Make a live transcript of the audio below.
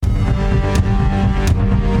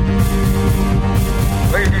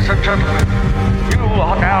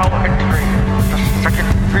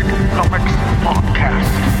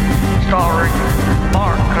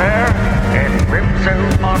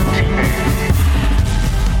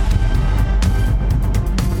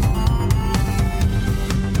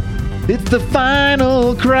It's the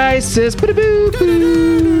final crisis.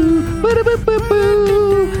 Ba-da-boo-boo.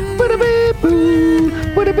 Ba-da-boo-boo-boo.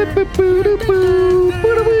 Ba-da-boo-boo. Ba-da-boo-boo-boo.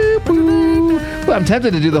 Ba-da-boo-boo. Well, I'm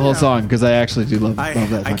tempted to do the whole song because I actually do love that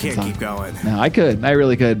fucking I can't song. keep going. No, I could. I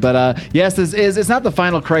really could. But yes, it's not the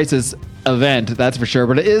final crisis event, that's for sure,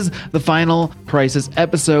 but it is the final crisis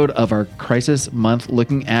episode of our crisis month,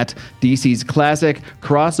 looking at DC's classic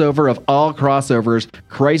crossover of all crossovers,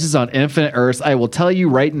 Crisis on Infinite Earths. I will tell you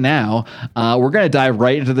right now, we're going to dive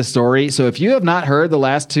right into the story. So if you have not heard the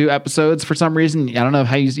last two episodes for some reason, I don't know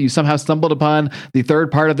how you somehow stumbled upon the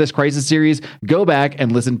third part of this crisis series, go back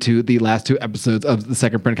and listen to the last two episodes of the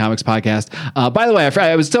Second Print Comics podcast. By the way,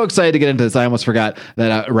 I was so excited to get into this, I almost forgot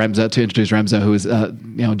that to introduce Remzo, who is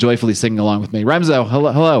joyfully singing along with me. Remzo,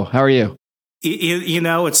 hello, how are you? You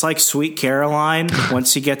know, it's like Sweet Caroline.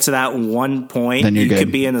 Once you get to that one point, you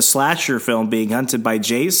could be in a slasher film being hunted by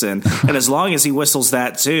Jason, and as long as he whistles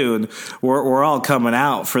that tune, we're all coming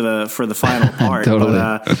out for the final part. Totally.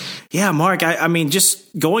 But, yeah, Mark. I mean, just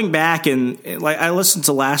going back and like I listened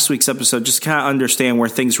to last week's episode, just kind of understand where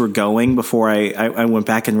things were going before I went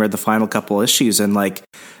back and read the final couple issues, and like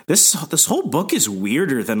this whole book is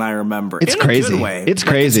weirder than I remember. It's in crazy. A good way. It's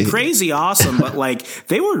crazy. It's crazy awesome, but like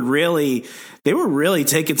they were really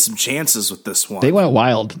taking some chances with this one. They went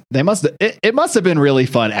wild. It must have been really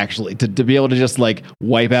fun, actually, to be able to just like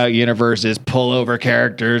wipe out universes, pull over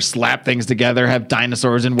characters, slap things together, have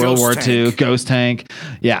dinosaurs in World War II, Ghost Tank.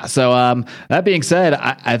 Yeah. So that being said,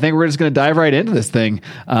 I think we're just going to dive right into this thing.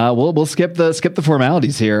 We'll skip the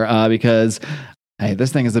formalities here because hey,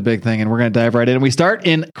 this thing is a big thing, and we're going to dive right in. We start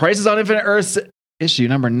in Crisis on Infinite Earths, issue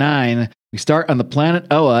number 9. We start on the planet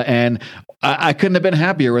Oa, and I couldn't have been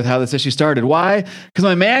happier with how this issue started. Why? Because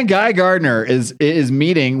my man Guy Gardner is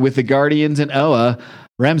meeting with the Guardians in Oa.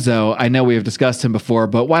 Remzo, I know we have discussed him before,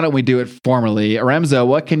 but why don't we do it formally? Remzo,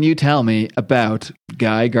 what can you tell me about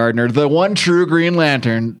Guy Gardner, the one true Green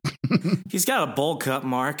Lantern? He's got a bowl cut,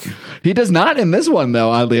 Mark. He does not in this one,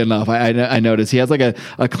 though, oddly enough. I noticed he has like a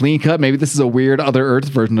clean cut. Maybe this is a weird Other Earth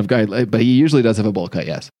version of Guy, but he usually does have a bowl cut,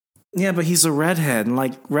 yes. Yeah, but he's a redhead, and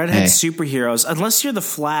like redhead superheroes, unless you're the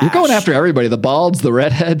Flash. You're going after everybody, the balds, the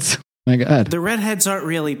redheads. My God. The redheads aren't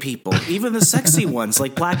really people. Even the sexy ones,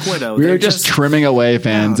 like Black Widow. We're just trimming away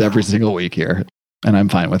fans every single week here, and I'm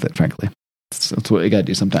fine with it, frankly. That's what you got to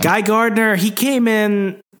do sometimes. Guy Gardner, he came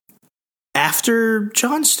in after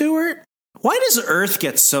John Stewart. Why does Earth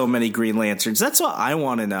get so many Green Lanterns? That's what I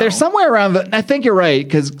want to know. They're somewhere around I think you're right,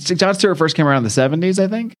 because John Stewart first came around in the 70s, I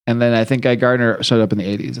think, and then I think Guy Gardner showed up in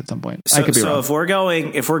the 80s at some point. I could be wrong.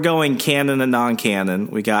 If we're going canon and non-canon,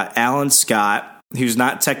 we got Alan Scott, who's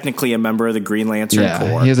not technically a member of the Green Lantern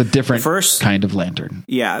Corps. He has a different kind of lantern.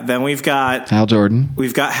 Yeah. Then we've got Hal Jordan.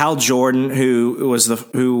 We've got Hal Jordan,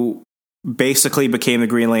 who basically became the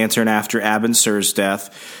Green Lantern after Abin Sur's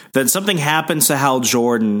death. Then something happens to Hal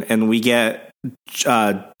Jordan, and we get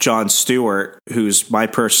John Stewart, he's my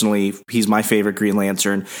favorite Green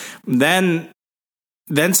Lantern. Then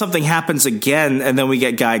something happens again, and then we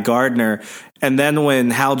get Guy Gardner. And then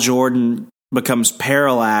when Hal Jordan becomes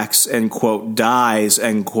Parallax and quote dies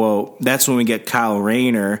end quote, that's when we get Kyle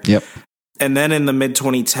Rayner. Yep. And then in the mid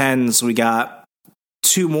 2010s, we got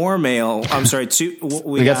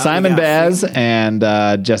we got Simon Baz and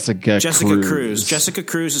Jessica Cruz. Jessica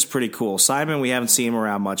Cruz is pretty cool. Simon, we haven't seen him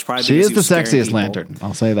around much. Probably she is the sexiest lantern.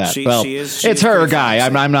 I'll say that. She is. It's her or Guy.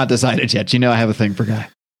 I'm not decided yet. You know, I have a thing for Guy.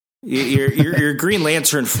 You're Green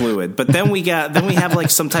Lantern fluid. But then we have like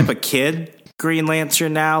some type of kid Green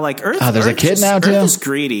Lantern now, like Earth. Oh, there's a kid now too. Earth is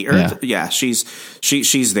greedy. Earth, yeah, she's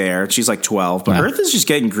there. She's like 12, but Earth is just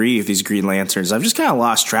getting greedy with these Green Lanterns. I've just kind of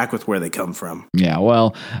lost track with where they come from. Yeah,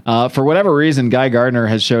 well, for whatever reason, Guy Gardner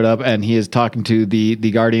has showed up and he is talking to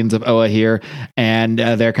the Guardians of Oa here, and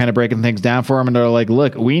they're kind of breaking things down for him, and they're like,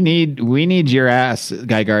 "Look, we need your ass,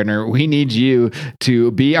 Guy Gardner. We need you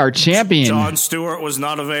to be our champion." John Stewart was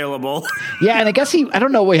not available. Yeah, and I guess I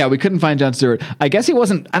don't know how we couldn't find John Stewart. I guess he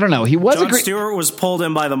wasn't. I don't know. He was John Stewart was pulled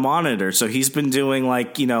in by the Monitor, so he's been doing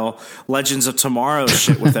like Legends of Tomorrow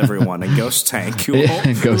shit with everyone, and Ghost Tank, who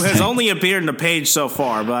has only appeared in a page so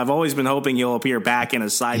far, but I've always been hoping he'll appear back in a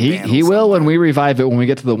side panel. He will when we revive it, when we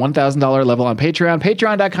get to the $1,000 level on Patreon,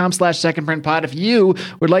 patreon.com/secondprintpod. If you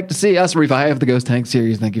would like to see us revive the Ghost Tank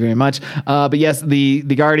series, thank you very much. But yes, the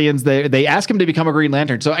Guardians, they ask him to become a Green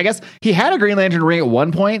Lantern. So I guess he had a Green Lantern ring at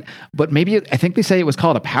one point, but maybe I think they say it was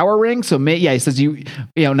called a power ring. So he says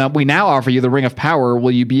now we now offer you the ring of power.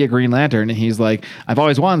 Will you be a Green Lantern? And he's like, I've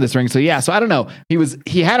always wanted this ring. So yeah, so I don't know.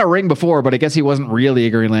 He had a ring before, but I guess he wasn't really a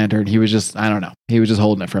Green Lantern. He was just, I don't know. He was just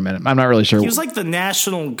holding it for a minute. I'm not really sure. He was like the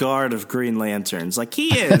National Guard of Green Lanterns. Like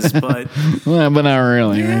he is, but well, but not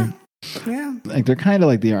really. Yeah. Right? Yeah. Like they're kind of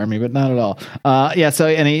like the army, but not at all. So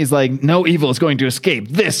and he's like, no evil is going to escape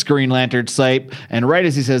this Green Lantern site. And right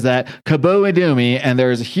as he says that, kaboom-a-doomy, and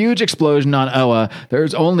there's a huge explosion on Oa.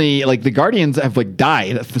 There's only like the Guardians have like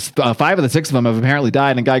died. 5 of the 6 of them have apparently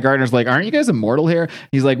died. And Guy Gardner's like, aren't you guys immortal here?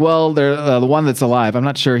 He's like, well, they're the one that's alive. I'm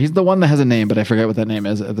not sure. He's the one that has a name, but I forget what that name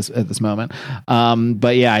is at this moment.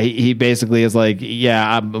 But yeah, he basically is like,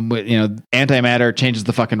 antimatter changes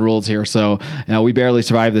the fucking rules here. So we barely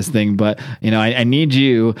survived this thing. But I need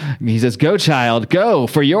you. He says, go child, go,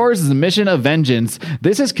 for yours is a mission of vengeance.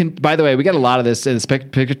 This is by the way, we got a lot of this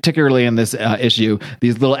particularly in this issue,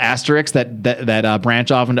 these little asterisks that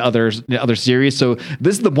branch off into other series. So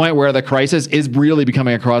this is the point where the Crisis is really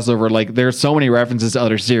becoming a crossover. Like there's so many references to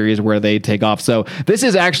other series where they take off. So this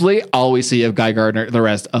is actually all we see of Guy Gardner the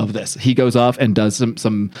rest of this. He goes off and does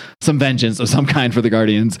some vengeance of some kind for the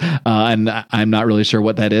Guardians, and I'm not really sure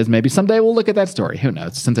what that is. Maybe someday we'll look at that story. Who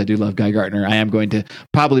knows? Since I do love Guy Gardner, I am going to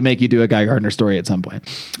probably make you do a Guy Gardner story at some point.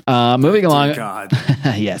 Moving along. God.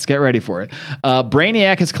 Yes, get ready for it.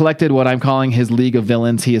 Brainiac has collected what I'm calling his League of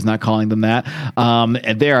Villains. He is not calling them that. And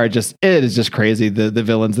it is just crazy, the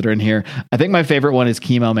villains that are in here. I think my favorite one is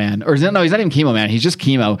Chemo Man. Or no, he's not even Chemo Man. He's just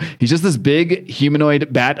Chemo. He's just this big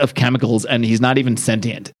humanoid bat of chemicals, and he's not even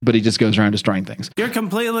sentient, but he just goes around destroying things. You're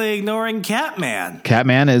completely ignoring Catman.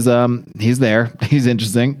 Catman is he's there. He's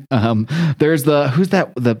interesting. There's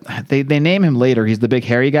they name him later. He's the big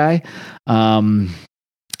hairy guy.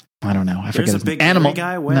 I don't know. I forget his name. Animal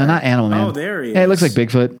guy. Where? No, not Animal Man. Oh, there he is. Yeah, it looks like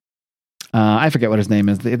Bigfoot. I forget what his name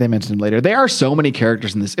is. They mentioned him later. There are so many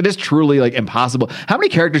characters in this. It is truly like impossible. How many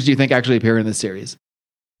characters do you think actually appear in this series?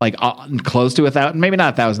 Like close to 1,000, maybe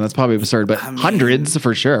not 1,000. That's probably absurd, but hundreds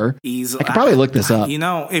for sure. Easily. I could probably look this up.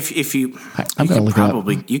 If you, I'm going to look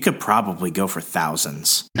it up. You could probably go for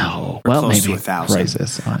thousands. No, well, close maybe to 1,000.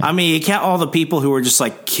 Crisis. I mean, you count all the people who were just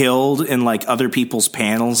like killed in like other people's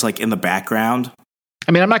panels, like in the background.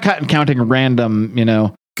 I mean, I'm not counting random,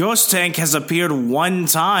 Ghost Tank has appeared one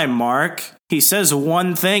time, Mark. He says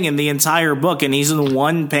one thing in the entire book, and he's in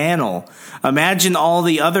one panel. Imagine all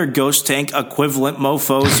the other Ghost Tank equivalent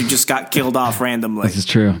mofos who just got killed off randomly. This is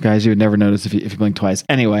true. Guys, you would never notice if you blink twice.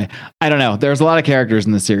 Anyway, I don't know. There's a lot of characters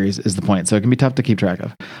in the series is the point, so it can be tough to keep track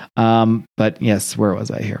of. But yes, where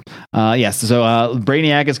was I here? Yes, so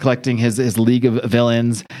Brainiac is collecting his League of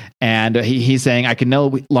Villains, and he's saying, I can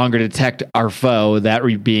no longer detect our foe, that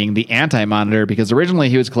being the Anti-Monitor, because originally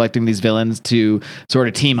he was collecting these villains to sort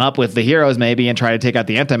of team up with the heroes maybe and try to take out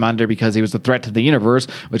the Anti-Monitor because he was a threat to the universe,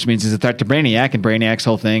 which means he's a threat to Brainiac, and Brainiac's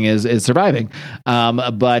whole thing is surviving.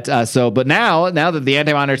 But now that the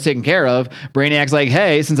Anti-Monitor is taken care of, Brainiac's like,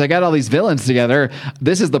 hey, since I got all these villains together,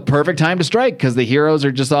 this is the perfect time to strike, because the heroes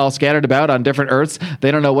are just all scattered about on different Earths. They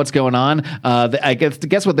don't know what's going on. I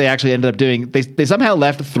guess what they actually ended up doing, they somehow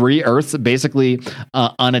left 3 Earths basically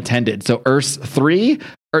unattended. So Earth 3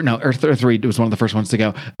 was one of the first ones to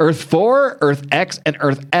go. Earth 4, Earth X, and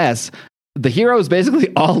Earth S. The heroes basically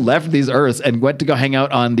all left these Earths and went to go hang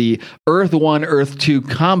out on the Earth 1, Earth 2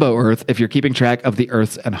 combo Earth, if you're keeping track of the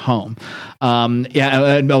Earths at home. And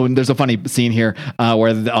there's a funny scene here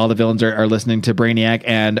where all the villains are listening to Brainiac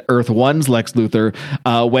and Earth 1's Lex Luthor.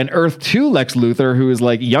 When Earth 2 Lex Luthor, who is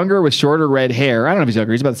like younger with shorter red hair, I don't know if he's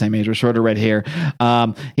younger, he's about the same age with shorter red hair.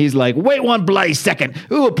 He's like, wait one bloody second.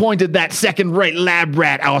 Who appointed that second-rate lab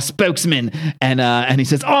rat our spokesman? And he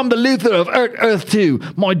says, I'm the Luthor of Earth 2.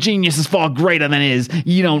 My genius is far greater than his.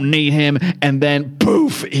 You don't need him. And then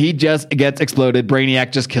poof, he just gets exploded.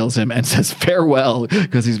 Brainiac just kills him and says farewell,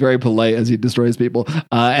 because he's very polite as he destroys people.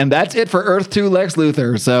 And that's it for Earth 2 Lex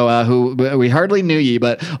Luthor. So who we hardly knew ye,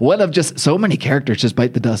 but one of just so many characters just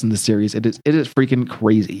bite the dust in this series. It is freaking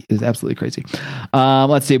crazy. It is absolutely crazy.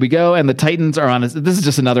 Let's see. We go, and the Titans are on. This is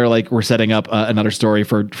just another, like, we're setting up another story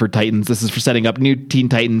for Titans. This is for setting up New Teen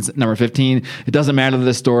Titans number 15. It doesn't matter to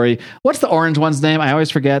this story. What's the orange one's name? I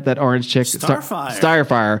always forget that orange chick.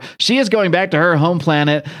 Starfire. She is going back to her home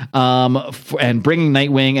planet and bringing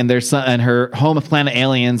Nightwing, and her home planet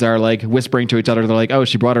aliens are like whispering to each other. They're like, oh,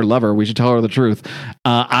 she brought her lover. We should tell her the truth.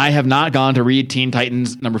 I have not gone to read Teen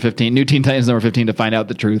Titans number 15, New Teen Titans number 15 to find out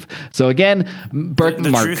the truth. So again,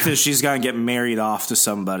 the truth is she's going to get married off to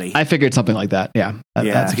somebody. I figured something like that. Yeah.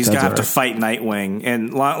 He's going to have to fight Nightwing.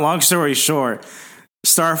 And long story short,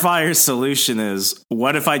 Starfire's solution is,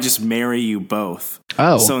 what if I just marry you both?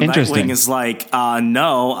 Oh, so interesting. Nightwing is like,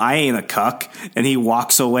 no, I ain't a cuck. And he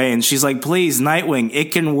walks away, and she's like, please, Nightwing,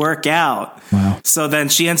 it can work out. Wow. So then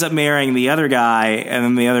she ends up marrying the other guy, and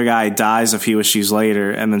then the other guy dies a few issues later,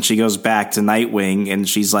 and then she goes back to Nightwing, and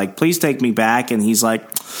she's like, please take me back. And he's like,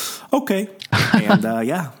 okay. And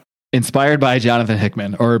yeah. inspired by Jonathan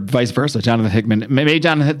Hickman, or vice versa. Jonathan Hickman made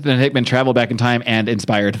Jonathan Hickman travel back in time and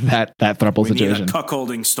inspired that throuple situation. Need a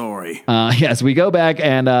cuckolding story. Yes, we go back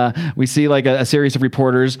and we see like a series of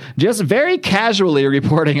reporters just very casually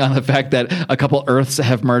reporting on the fact that a couple Earths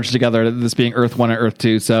have merged together. This being Earth 1 and Earth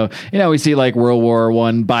 2. So we see like World War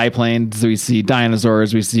I biplanes. We see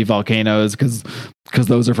dinosaurs. We see volcanoes because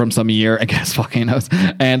those are from some year, I guess, volcanoes.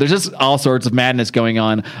 And there's just all sorts of madness going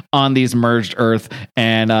on these merged Earth.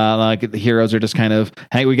 And like the heroes are just kind of,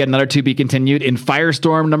 hey, we get another to be continued in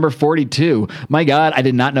Firestorm number 42. My God, I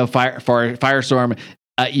did not know Firestorm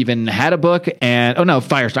even had a book. And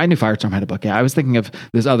Firestorm. I knew Firestorm had a book. Yeah, I was thinking of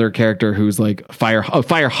this other character who's like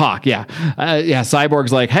Firehawk. Yeah,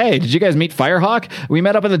 Cyborg's like, hey, did you guys meet Firehawk? We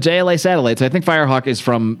met up in the JLA satellite. So I think Firehawk is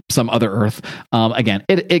from some other Earth. Again,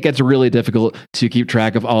 it gets really difficult to keep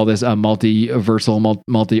track of all this multiversal,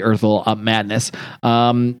 multi-earthal madness.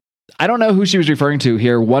 I don't know who she was referring to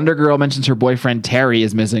here. Wonder Girl mentions her boyfriend Terry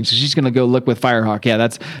is missing, so she's going to go look with Firehawk. Yeah,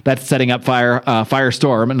 that's setting up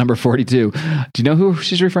Firestorm at number 42. Do you know who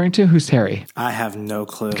she's referring to? Who's Terry? I have no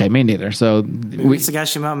clue. Okay, me neither. So it's the guy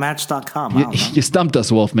she met on Match.com. You stumped us,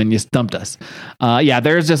 Wolfman. You stumped us. I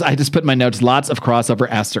just put in my notes, lots of crossover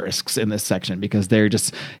asterisks in this section because they're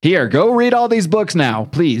just here. Go read all these books now,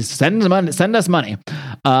 please. Send us money.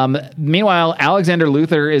 Meanwhile, Alexander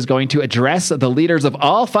Luthor is going to address the leaders of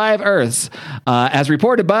all 5 Earths, as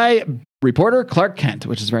reported by reporter Clark Kent,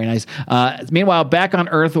 which is very nice. Meanwhile, back on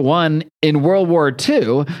Earth 1 in World War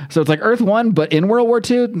II. So it's like Earth 1, but in World War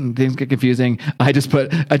II. Things get confusing. I just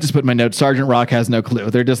put my note. Sergeant Rock has no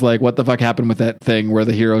clue. They're just like, what the fuck happened with that thing where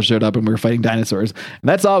the heroes showed up and we were fighting dinosaurs? And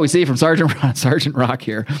that's all we see from Sergeant Rock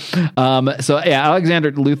here.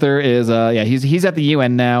 Alexander Luthor is he's at the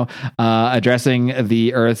UN now, addressing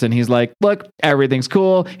the Earths, and he's like, look, everything's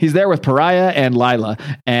cool. He's there with Pariah and Lila,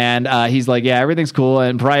 and he's like, yeah, everything's cool.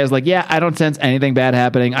 And Pariah's like, yeah, I don't sense anything bad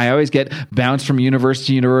happening. I always get bounced from universe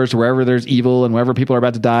to universe wherever there's evil and wherever people are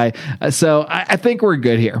about to die. So I think we're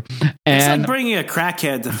good here. And it's like bringing a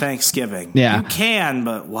crackhead to Thanksgiving. Yeah, you can,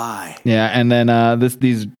 but why? Yeah, and then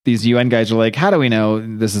these UN guys are like, how do we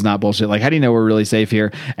know this is not bullshit? Like, how do you know we're really safe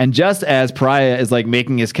here? And just as Pariah is like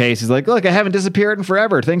making his case, he's like, look, I haven't disappeared in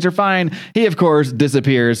forever. Things are fine. He of course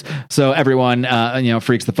disappears. So everyone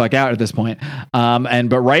freaks the fuck out at this point.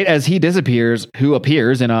 But right as he disappears, who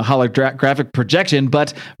appears in a holographic projection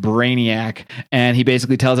but Brainiac, and he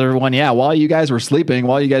basically tells everyone, yeah, while you guys were sleeping,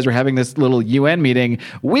 while you guys were having this little UN meeting,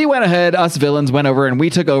 we went ahead, us villains went over and we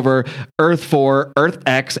took over Earth 4, Earth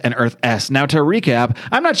X, and Earth S. Now to recap,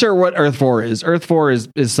 I'm not sure what Earth 4 is. Earth 4 is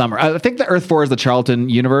summer. I think that Earth 4 is the Charlton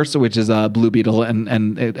universe, which is Blue Beetle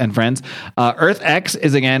and friends. Earth X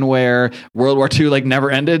is again where World War II like never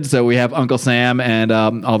ended, so we have Uncle Sam and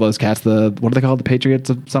all those cats, what are they called, the Patriots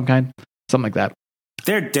of some kind, something like that.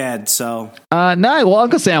 They're dead, so. No, well,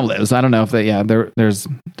 Uncle Sam lives. I don't know if they, there's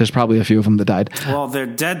probably a few of them that died. Well, they're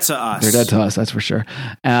dead to us. They're dead to us, that's for sure.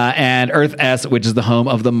 And Earth S, which is the home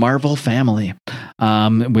of the Marvel family,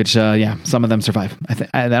 which, some of them survive.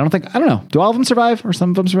 I don't know. Do all of them survive or some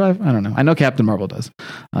of them survive? I don't know. I know Captain Marvel does.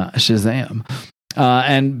 Shazam.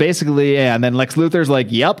 And basically, and then Lex Luthor's like,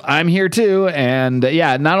 yep, I'm here too. And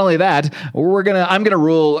not only that, I'm gonna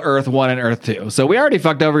rule Earth 1 and Earth 2. So we already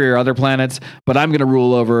fucked over your other planets, but I'm gonna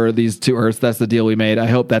rule over these 2 Earths. That's the deal we made. I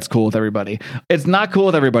hope that's cool with everybody. It's not cool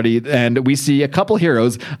with everybody, and we see a couple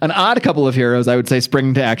heroes, an odd couple of heroes, I would say,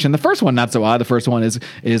 spring to action. The first one, not so odd. The first one is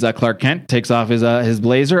Clark Kent, takes off his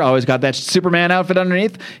blazer, always got that Superman outfit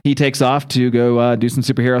underneath. He takes off to go do some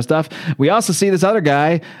superhero stuff. We also see this other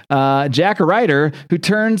guy, Jack Ryder, who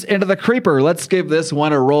turns into the Creeper. Let's give this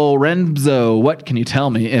one a roll. Renzo, what can you tell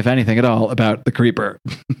me, if anything at all, about the Creeper?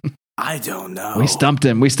 I don't know. We stumped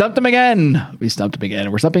him again. We're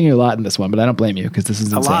stumping you a lot in this one, but I don't blame you because this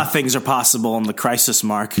is insane. A lot of things are possible in the crisis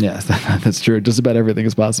mark. Yes, that's true. Just about everything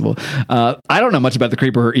is possible. I don't know much about the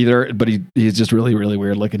Creeper either, but he's just really, really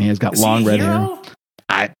weird looking. He has got long red hair.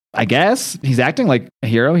 I guess he's acting like a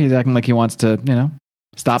hero. He's acting like he wants to,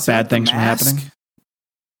 stop bad things from happening.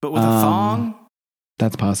 But with a thong?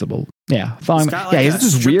 That's possible. Yeah, thong. Like he's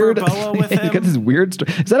this weird. He got this weird.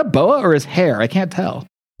 Is that a boa or his hair? I can't tell.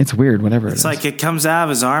 It's weird. Whatever. It's like it comes out of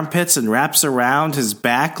his armpits and wraps around his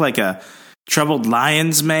back like a troubled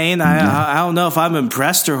lion's mane. I don't know if I'm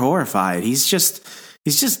impressed or horrified. He's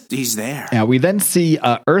there. Yeah, we then see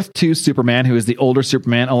Earth 2 Superman, who is the older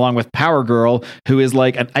Superman, along with Power Girl, who is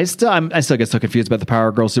like, I still get so confused about the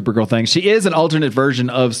Power Girl, Supergirl thing. She is an alternate version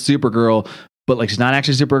of Supergirl, but like she's not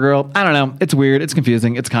actually Supergirl. I don't know. It's weird. It's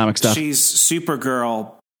confusing. It's comic stuff. She's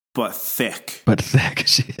Supergirl, but thick. That is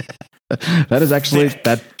actually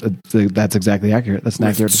that's exactly accurate. That's an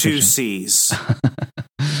accurate description. 2 C's.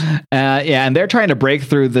 And they're trying to break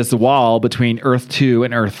through this wall between Earth 2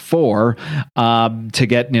 and Earth 4 to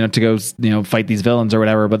get, to go, fight these villains or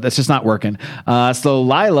whatever, but that's just not working. So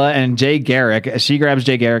Lila and Jay Garrick, she grabs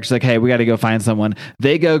Jay Garrick. She's like, hey, we got to go find someone.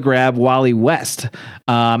 They go grab Wally West,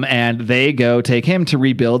 and they go take him to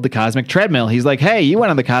rebuild the cosmic treadmill. He's like, hey, you went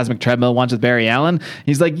on the cosmic treadmill once with Barry Allen?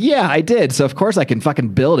 He's like, yeah, I did. So of course I can fucking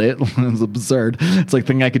build it. It's absurd. It's like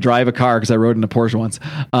thinking I could drive a car because I rode in a Porsche once,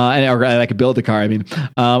 or I could build a car. I mean,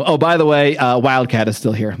 by the way, Wildcat is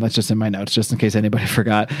still here. That's just in my notes, just in case anybody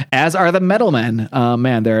forgot. As are the Metal Men.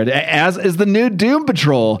 Man, as is the new Doom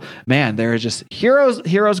Patrol. Man, there are just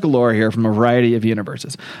heroes galore here from a variety of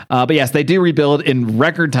universes. But yes, they do rebuild in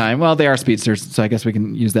record time. Well, they are speedsters, so I guess we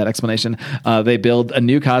can use that explanation. They build a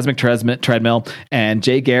new cosmic treadmill, and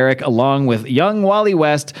Jay Garrick, along with young Wally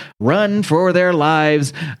West, run for their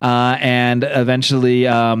lives, and eventually,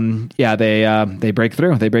 they break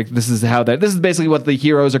through. This is basically what the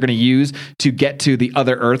heroes are going to use to get to the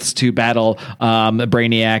other Earths to battle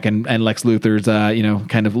Brainiac and Lex Luthor's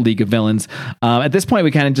kind of League of Villains. At this point,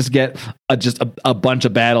 we kind of just get a bunch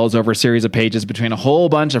of battles over a series of pages between a whole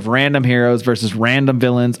bunch of random heroes versus random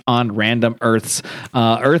villains on random Earths.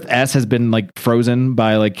 Earth S has been like frozen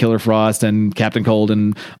by like Killer Frost and Captain Cold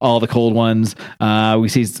and all the cold ones. We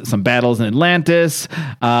see some battles in Atlantis.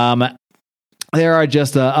 There are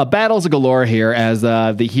just battles galore here as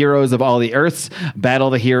the heroes of all the Earths battle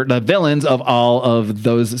the villains of all of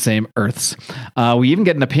those same Earths. We even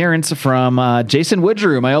get an appearance from Jason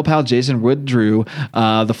Woodrue, my old pal Jason Woodrue,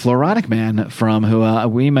 the Floronic Man, from who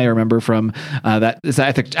we may remember from that. This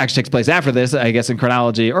I think actually takes place after this, I guess, in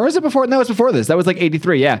chronology, or is it before? No, it's before this. That was like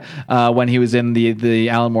 83, when he was in the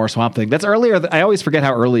Alan Moore Swamp Thing. That's earlier. I always forget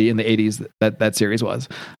how early in the 80s that series was.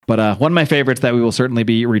 But one of my favorites that we will certainly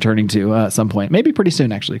be returning to at some point. Maybe pretty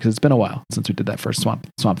soon, actually, because it's been a while since we did that first Swamp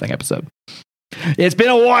Thing episode. It's been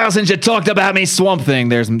a while since you talked about me, Swamp Thing.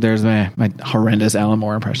 There's my horrendous Alan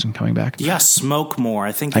Moore impression coming back. Yeah, smoke more.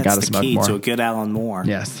 I think that's the key to a good Alan Moore.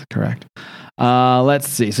 Yes, correct. Let's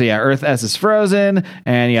see. So yeah, Earth S is frozen,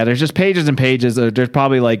 and yeah, there's just pages and pages. There's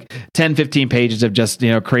probably like 10, 15 pages of just,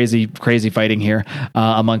 crazy fighting here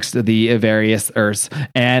amongst the various Earths.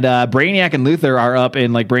 And Brainiac and Luthor are up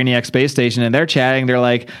in like Brainiac Space Station, and they're chatting. They're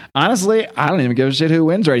like, honestly, I don't even give a shit who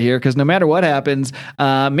wins right here, because no matter what happens,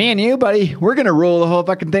 me and you, buddy, we're gonna rule the whole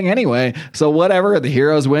fucking thing anyway. So whatever, the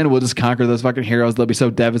heroes win, we'll just conquer those fucking heroes. They'll be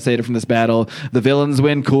so devastated from this battle. The villains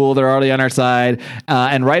win, cool, they're already on our side.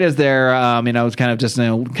 And right as they're it's kind of just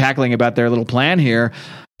cackling about their little plan here,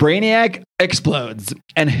 Brainiac explodes.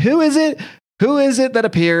 And who is it? Who is it that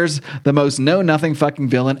appears? The most know-nothing fucking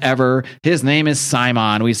villain ever. His name is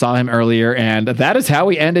Simon. We saw him earlier, and that is how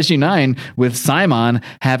we end issue 9, with Simon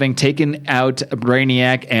having taken out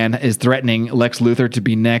Brainiac and is threatening Lex Luthor to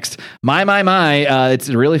be next. My. It's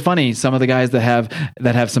really funny. Some of the guys that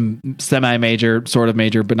have some semi-major, sort of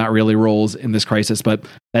major, but not really roles in this crisis. But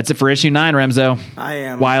that's it for issue 9,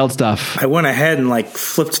 Remzo. Wild stuff. I went ahead and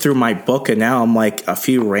flipped through my book, and now I'm a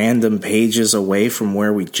few random pages away from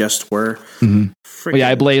where we just were. Mm-hmm. Well, yeah,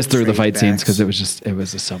 I blazed through the fight scenes because it was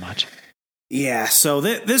just so much. Yeah, so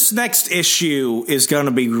this next issue is going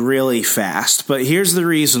to be really fast, but here's the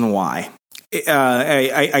reason why.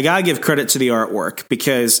 I gotta give credit to the artwork,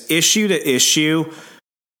 because issue to issue,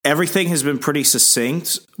 everything has been pretty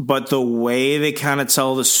succinct, but the way they kind of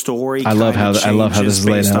tell the story, I love how this is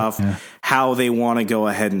laid out. Yeah. How they want to go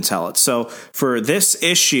ahead and tell it. So for this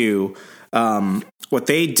issue, what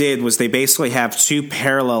they did was they basically have two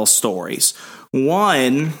parallel stories.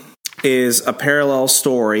 One is a parallel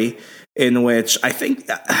story in which I think,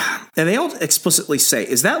 and they don't explicitly say,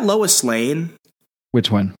 is that Lois Lane? Which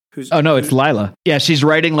one? It's Lila. Yeah, she's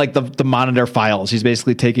writing the monitor files. She's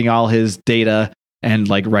basically taking all his data and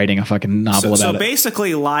writing a fucking novel about it. So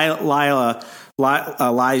basically, Lila,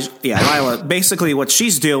 basically what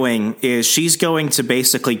she's doing is she's going to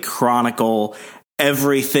basically chronicle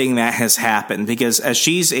everything that has happened, because as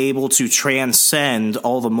she's able to transcend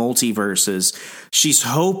all the multiverses, she's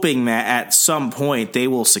hoping that at some point they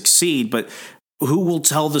will succeed, but who will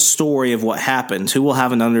tell the story of what happened? Who will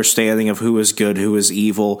have an understanding of who is good, who is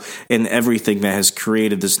evil, and everything that has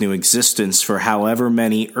created this new existence for however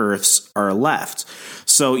many Earths are left?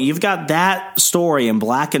 So you've got that story in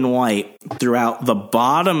black and white throughout the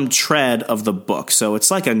bottom tread of the book. So it's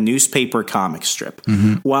like a newspaper comic strip.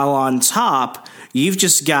 Mm-hmm. While on top, you've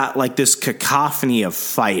just got this cacophony of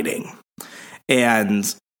fighting.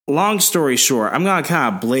 And long story short, I'm going to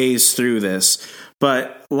kind of blaze through this,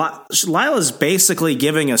 but Lila's basically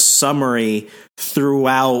giving a summary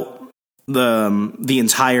throughout the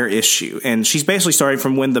entire issue, and she's basically starting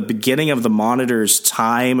from when the beginning of the Monitor's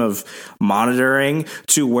time of monitoring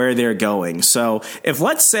to where they're going. So if,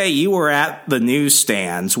 let's say, you were at the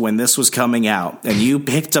newsstands when this was coming out and you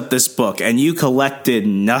picked up this book and you collected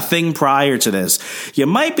nothing prior to this, you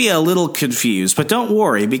might be a little confused, but don't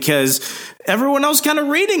worry, because everyone else kind of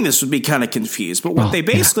reading this would be kind of confused. But what they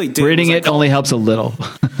basically did, reading it only helps a little.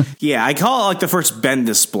 Yeah, I call it like the first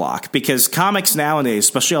Bendis block, because comics nowadays,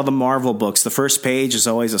 especially all the Marvel books, the first page is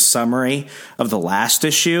always a summary of the last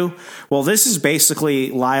issue. Well, this is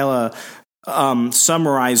basically Lila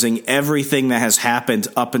summarizing everything that has happened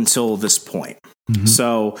up until this point. Mm-hmm.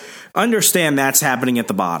 So understand that's happening at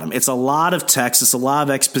the bottom. It's a lot of text. It's a lot of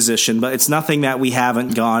exposition, but it's nothing that we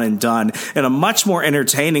haven't gone and done in a much more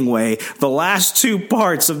entertaining way the last 2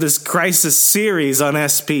 parts of this Crisis series on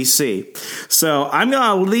SPC. So I'm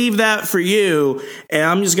going to leave that for you, and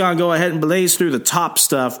I'm just going to go ahead and blaze through the top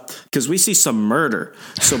stuff because we see some murder.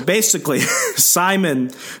 So basically, Simon,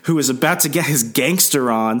 who is about to get his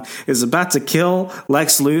gangster on, is about to kill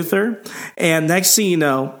Lex Luthor, and next thing you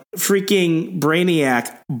know, freaking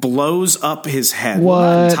Brainiac blows up his head. What?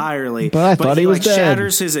 Not entirely, but I thought he was dead.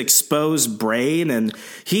 Shatters his exposed brain, and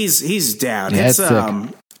he's down. Yeah,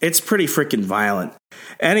 it's pretty freaking violent.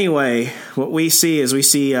 Anyway, what we see is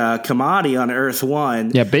Kamadi on Earth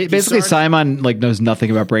 1. Yeah, basically Simon knows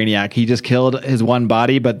nothing about Brainiac. He just killed his one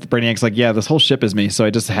body, but Brainiac's like, yeah, this whole ship is me, so I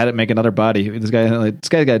just had it make another body. This guy's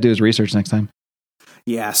got to do his research next time.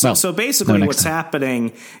 Yeah, so basically what's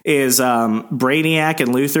happening is Brainiac and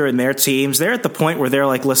Luthor and their teams, they're at the point where they're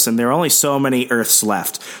like, listen, there are only so many Earths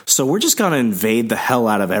left, so we're just going to invade the hell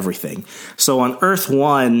out of everything. So on Earth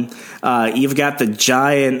 1, you've got the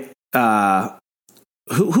giant...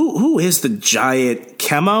 Who is the giant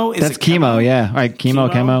Chemo? That's Chemo, yeah. Right,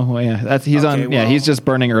 Chemo. Well, yeah, he's just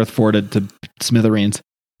burning Earth 4 to smithereens.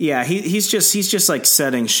 Yeah, he's just like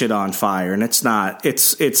setting shit on fire, and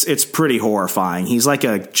it's pretty horrifying. He's like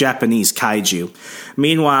a Japanese kaiju.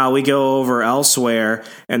 Meanwhile, we go over elsewhere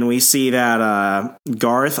and we see that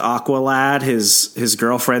Garth Aqualad, his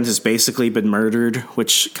girlfriend, has basically been murdered,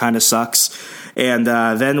 which kind of sucks. And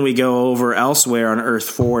then we go over elsewhere on Earth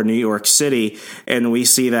 4, New York City, and we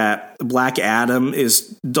see that Black Adam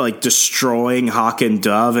is destroying Hawk and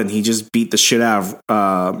Dove, and he just beat the shit out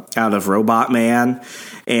of Robot Man.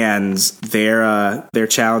 And their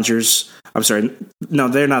challengers. I'm sorry, no,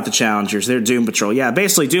 they're not the challengers. They're Doom Patrol. Yeah,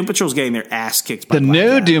 basically, Doom Patrol's getting their ass kicked by the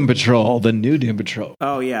new Doom Patrol. The new Doom Patrol.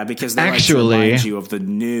 Oh yeah, because they actually remind you of the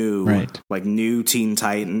new, new Teen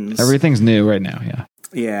Titans. Everything's new right now. Yeah.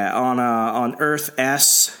 Yeah, on Earth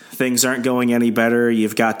S, things aren't going any better.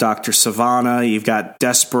 You've got Dr. Savannah, you've got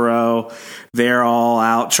Despero. They're all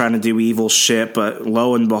out trying to do evil shit, but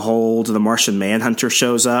lo and behold, the Martian Manhunter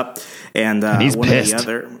shows up, and he's one pissed. of the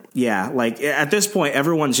other. Yeah, at this point,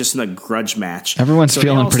 everyone's just in a grudge match. Everyone's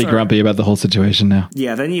feeling pretty grumpy about the whole situation now.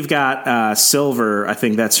 Yeah, then you've got Silver, I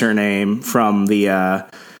think that's her name, from the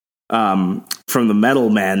Metal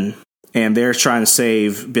Men, and they're trying to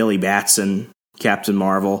save Billy Batson, Captain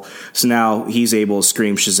Marvel. So now he's able to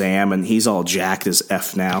scream Shazam, and he's all jacked as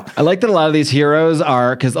F now. I like that a lot of these heroes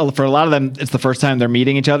are, because for a lot of them, it's the first time they're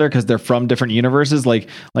meeting each other because they're from different universes. Like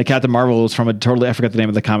Captain Marvel was from I forgot the name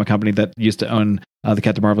of the comic company that used to own the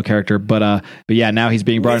Captain Marvel character, but yeah, now he's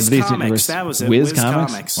being brought into these universes. That was it. Wiz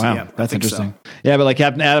Comics. Wow, yeah, that's interesting. So. Yeah, but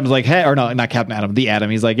Captain Adam's like, hey, or no, not Captain Adam, the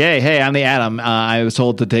Atom. He's like, hey, I'm the Atom. I was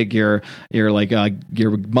told to take your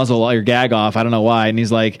muzzle, your gag off. I don't know why. And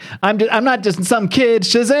he's like, I'm not just some kid,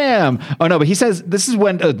 Shazam. Oh no, but he says this is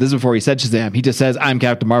before he said Shazam. He just says I'm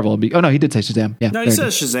Captain Marvel. Oh no, he did say Shazam. Yeah, no, he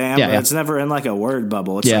says Shazam. Yeah, but it's never in a word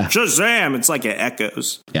bubble. It's like Shazam. It's like it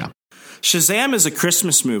echoes. Yeah. Shazam is a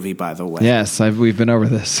Christmas movie, by the way. Yes, we've been over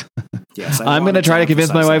this. Yes, I'm going to try to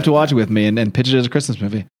convince my wife to watch it with me and pitch it as a Christmas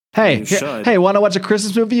movie. Hey, want to watch a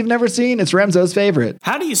Christmas movie you've never seen? It's Remzo's favorite.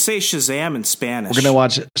 How do you say Shazam in Spanish? We're going to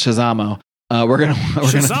watch Shazamo. We're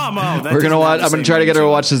gonna watch. I'm gonna try to get her to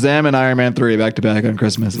watch Shazam and Iron Man 3 back to back on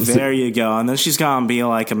Christmas. There you go, and then she's gonna be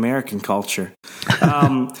like American culture.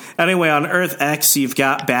 Anyway, on Earth X, you've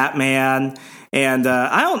got Batman, and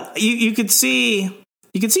you could see.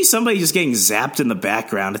 You can see somebody just getting zapped in the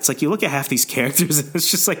background. It's like you look at half these characters, and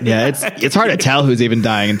it's just like it's hard to tell who's even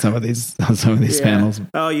dying in some of these panels.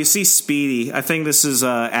 Oh, you see Speedy. I think this is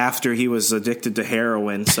after he was addicted to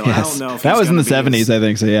heroin. So yes. I don't know if that was in the 70s. I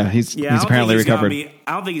think so. Yeah, he's apparently recovered.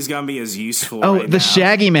 I don't think he's gonna be as useful. Oh, the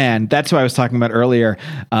Shaggy Man. That's what I was talking about earlier.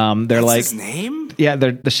 That's his name.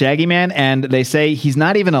 the Shaggy Man, and they say he's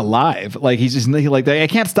not even alive. Like he's just like I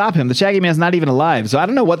can't stop him. The Shaggy Man's not even alive. So I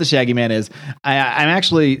don't know what the Shaggy Man is. I'm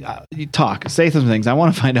actually say some things. I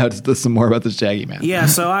want to find out some more about the Shaggy Man. Yeah,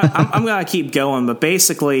 so I'm gonna keep going, but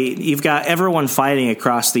basically you've got everyone fighting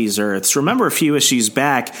across these Earths. Remember a few issues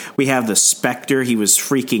back, we have the Spectre. He was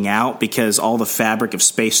freaking out because all the fabric of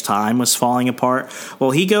space-time was falling apart.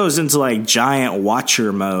 Well, he goes into like giant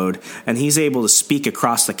Watcher mode, and he's able to speak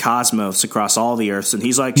across the cosmos, across all the Earths, and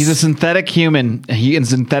he's a synthetic human. He is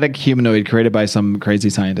a synthetic humanoid created by some crazy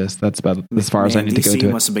scientist. That's about as far as I need to go to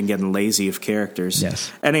it. Must have been getting lazy of characters.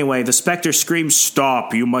 Yes. Anyway, the Spectre screams,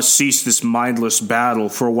 "Stop! You must cease this mindless battle,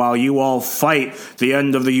 for while you all fight, the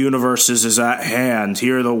end of the universes is at hand.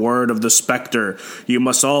 Hear the word of the Spectre. You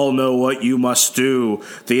must all know what you must do.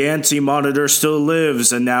 The Anti-Monitor still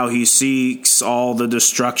lives, and now he seeks all the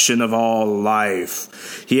destruction of all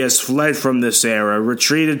life. He has fled from this era,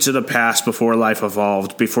 retreated to the past before life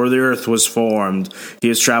evolved, before the Earth was formed. He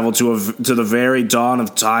has traveled to the very dawn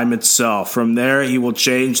of time itself. From there, he will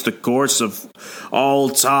change the course of all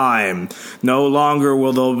time. No longer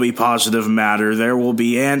will there be positive matter. There will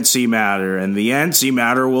be antimatter, and the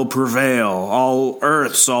antimatter will prevail. All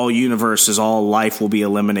Earths, all universes, all life will be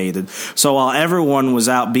eliminated." So while everyone was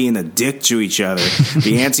out being a dick to each other,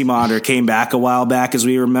 the Anti-Monitor came back a while back, as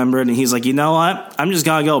we remembered, and he's like, you know what? I'm just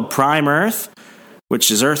going to go Prime Earth,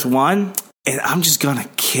 which is Earth 1, and I'm just going to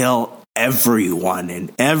kill everyone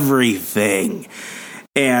and everything.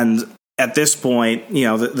 And at this point,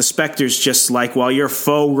 the Spectre's just like, while your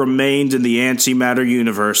foe remained in the antimatter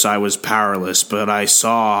universe, I was powerless, but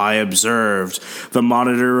I observed. The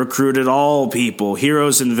Monitor recruited all people,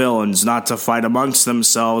 heroes and villains, not to fight amongst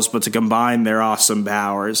themselves, but to combine their awesome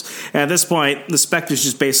powers. And at this point, the Spectre's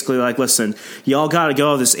just basically like, listen, y'all gotta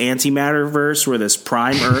go to this antimatterverse where this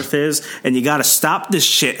Prime Earth is, and you gotta stop this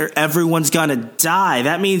shit or everyone's gonna die.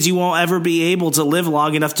 That means you won't ever be able to live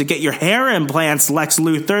long enough to get your hair implants, Lex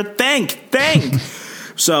Luthor. Think.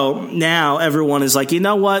 So now everyone is like, you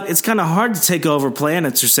know what? It's kind of hard to take over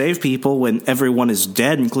planets or save people when everyone is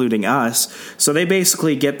dead, including us. So they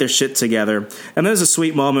basically get their shit together. And there's a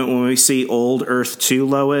sweet moment when we see old Earth 2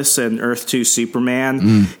 Lois and Earth 2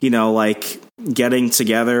 Superman, like getting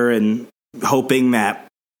together and hoping that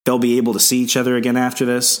they'll be able to see each other again after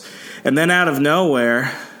this. And then out of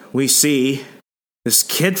nowhere, we see this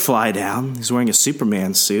kid fly down. He's wearing a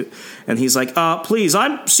Superman suit. And he's like, please,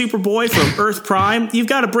 I'm Superboy from Earth Prime. You've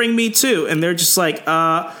got to bring me too. And they're just like,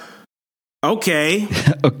 okay.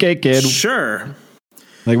 Okay, kid. Sure.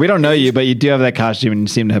 Like, we don't know you, but you do have that costume and you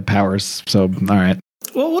seem to have powers. So, all right.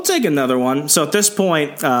 Well, we'll take another one. So at this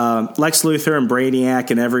point, Lex Luthor and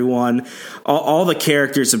Brainiac and everyone, all the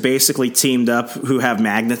characters have basically teamed up who have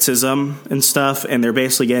magnetism and stuff. And they're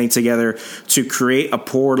basically getting together to create a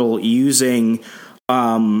portal using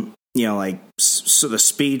so the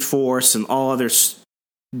Speed Force and all other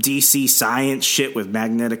DC science shit with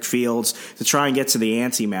magnetic fields to try and get to the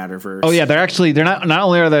antimatterverse. Oh yeah, they're not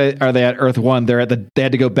only are they at Earth 1, they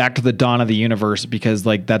had to go back to the dawn of the universe because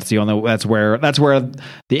like that's where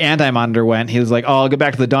the Anti-Monitor went. He was like, "Oh, I'll go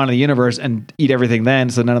back to the dawn of the universe and eat everything then,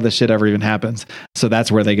 so none of this shit ever even happens." So that's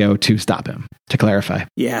where they go to stop him, to clarify.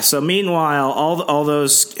 Yeah, so meanwhile, all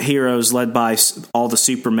those heroes led by all the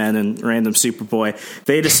Supermen and random Superboy,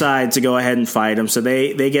 they decide to go ahead and fight him. So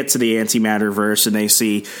they get to the antimatterverse and they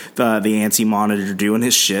see the Anti-Monitor doing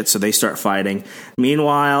his shit, so they start fighting.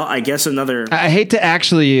 Meanwhile, I guess I hate to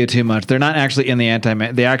actually you too much. They're not actually in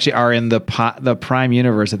the they actually are in the Prime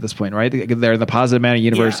universe at this point, right? They're in the positive matter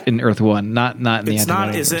universe in Earth 1, not in the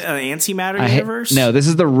antimatter. Is it an antimatter universe? No, this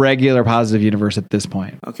is the regular positive universe at this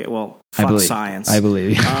point. Okay, well, fuck science. I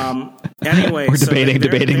believe. Anyway, we're debating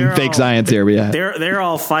fake science here. But yeah, they're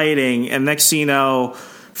all fighting, and next thing you know,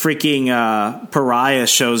 freaking Pariah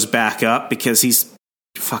shows back up because he's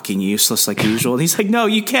fucking useless like usual. And he's like, no,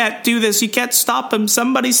 you can't do this. You can't stop him.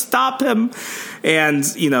 Somebody stop him. And,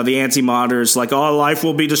 the Anti-Monitor is like, all life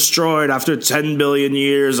will be destroyed. After 10 billion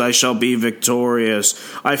years, I shall be victorious.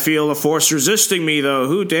 I feel the force resisting me, though.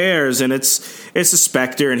 Who dares? And it's a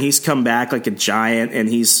Spectre, and he's come back like a giant, and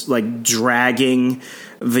he's like dragging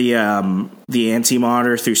the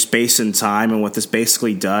Anti-Monitor through space and time. And what this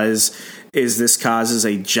basically does is this causes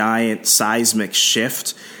a giant seismic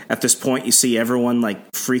shift. At this point, you see everyone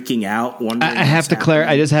like freaking out. Wondering I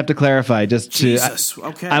just have to clarify.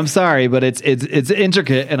 Okay. I'm sorry, but it's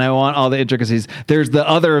intricate, and I want all the intricacies. There's the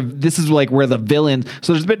other. This is like where the villain.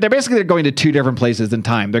 So they're basically going to two different places in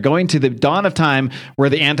time. They're going to the dawn of time where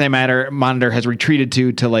the Anti-Monitor has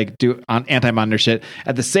retreated to like do on Anti-Monitor shit.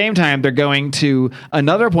 At the same time, they're going to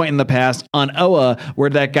another point in the past on Oa where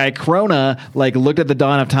that guy Krona like looked at the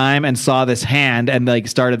dawn of time and saw saw this hand and like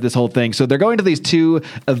started this whole thing. So they're going to these two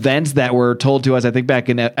events that were told to us, I think, back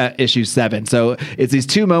in issue 7. So it's these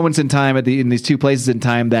two moments in time in these two places in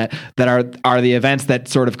time that are the events that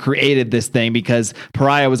sort of created this thing, because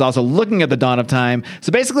Pariah was also looking at the dawn of time.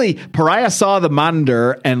 So basically, Pariah saw the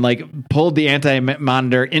Monitor and like pulled the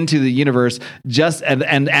anti-Monitor into the universe just as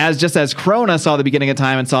Krona saw the beginning of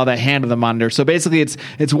time and saw that hand of the Monitor. So basically,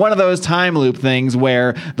 it's one of those time loop things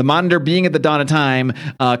where the Monitor being at the dawn of time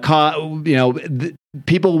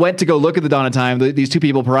people went to go look at the dawn of time. These two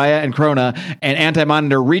people, Pariah and Krona, and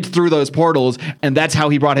Anti-Monitor reached through those portals, and that's how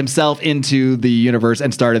he brought himself into the universe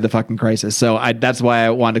and started the fucking crisis. So that's why I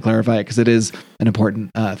wanted to clarify it, because it is an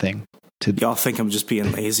important thing. Y'all think I'm just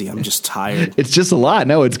being lazy. I'm just tired. It's just a lot.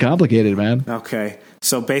 No, it's complicated, man. Okay.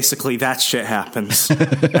 So basically that shit happens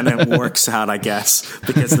and it works out, I guess,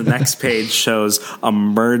 because the next page shows a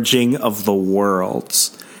merging of the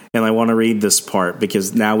worlds. And I want to read this part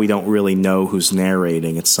because now we don't really know who's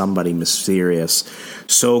narrating. It's somebody mysterious.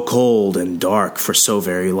 So cold and dark for so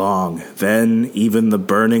very long. Then even the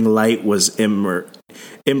burning light was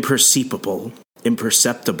imperceptible.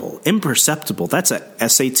 That's a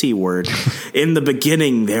SAT word. In the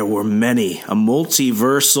beginning there were many, a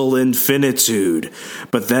multiversal infinitude.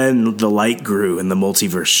 But then the light grew and the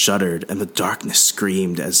multiverse shuddered and the darkness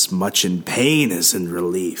screamed as much in pain as in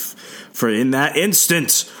relief. For in that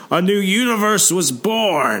instant, a new universe was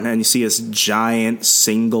born. And you see this giant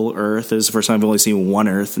single Earth. This is the first time I've only seen one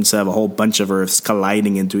Earth instead of a whole bunch of Earths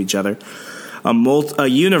colliding into each other. A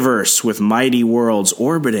universe with mighty worlds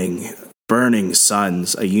orbiting burning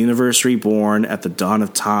suns, a universe reborn at the dawn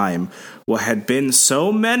of time. What had been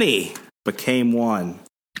so many became one.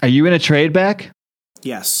 Are you in a trade back?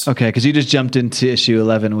 Yes. Okay, because you just jumped into issue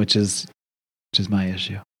 11, which is my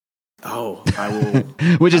issue. Oh, I will.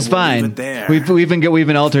 Which is fine. We've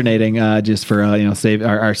been alternating just for save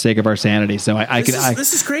our sake of our sanity. So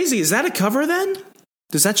this is crazy. Is that a cover then?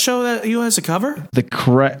 Does that show that you has a cover? The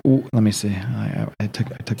correct. Let me see. I took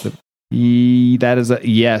the. That is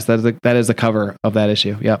the cover of that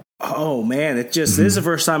issue. Yep. Oh man, it just this is the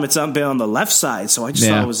first time it's been on the left side, so I just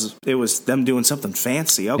thought it was them doing something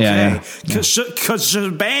fancy. Okay, because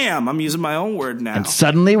bam, I'm using my own word now. And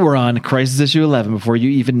suddenly we're on Crisis issue 11. Before you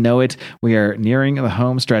even know it, we are nearing the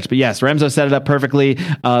home stretch. But yes, Remzo set it up perfectly.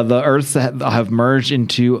 The Earths have merged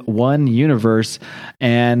into one universe,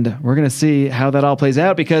 and we're gonna see how that all plays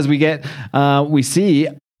out, because we see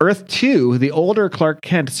Earth 2, the older Clark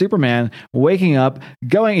Kent Superman, waking up,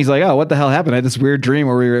 he's like, oh, what the hell happened? I had this weird dream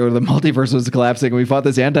where the multiverse was collapsing and we fought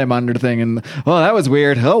this anti-Monitor thing, and that was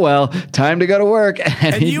weird. Oh well, time to go to work.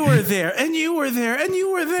 And you were there, and you were there, and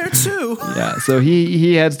you were there too. Yeah, so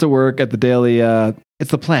he heads to work at the Daily it's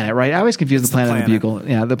the Planet, right? I always confuse the Planet and the Bugle.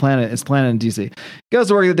 Yeah, the Planet. It's Planet in DC. Goes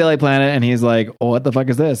to work at the Daily Planet, and he's like, what the fuck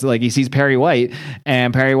is this? Like, he sees Perry White,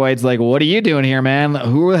 and Perry White's like, what are you doing here, man?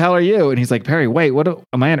 Who the hell are you? And he's like, Perry White,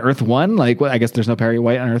 am I on Earth 1? Like, what? I guess there's no Perry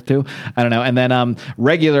White on Earth 2. I don't know. And then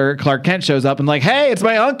regular Clark Kent shows up and like, hey, it's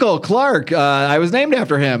my uncle, Clark. I was named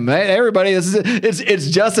after him. Hey, everybody, it's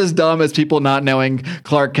just as dumb as people not knowing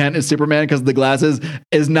Clark Kent is Superman because of the glasses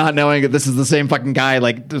is not knowing that this is the same fucking guy,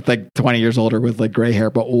 like 20 years older with like gray hair.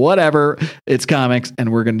 But whatever, it's comics,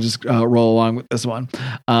 and we're gonna just roll along with this one.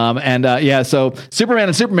 So Superman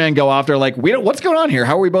and Superman go off. They're like, what's going on here?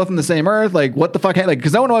 How are we both in the same Earth? Like, what the fuck? Like,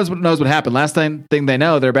 because no one knows what happened. Last thing they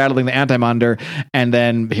know, they're battling the Anti-Monitor, and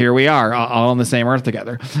then here we are, all on the same Earth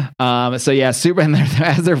together. Superman,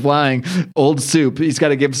 as they're flying, old Soup, he's got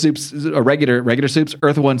to give Soup's regular Soup's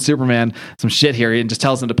Earth 1 Superman some shit here, and just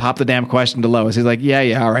tells him to pop the damn question to Lois. He's like,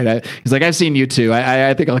 yeah, all right. He's like, I've seen you too.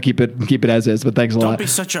 I think I'll keep it as is, but thanks a lot. Don't be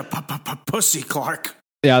such a pussy, Clark.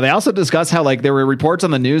 Yeah, they also discuss how like there were reports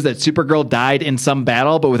on the news that Supergirl died in some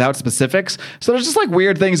battle, but without specifics. So there's just like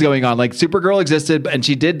weird things going on. Like Supergirl existed and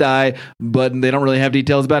she did die, but they don't really have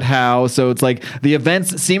details about how. So it's like the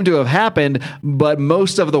events seem to have happened, but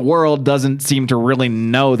most of the world doesn't seem to really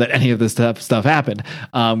know that any of this stuff happened.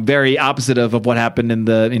 Very opposite of what happened in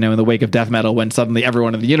the wake of Death Metal, when suddenly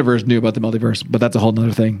everyone in the universe knew about the multiverse. But that's a whole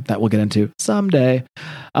nother thing that we'll get into someday.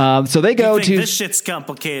 So they go to this shit's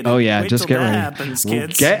complicated. Oh yeah, Wait just get ready. Happens,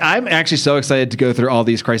 kids. I'm actually so excited to go through all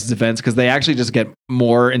these Crisis events because they actually just get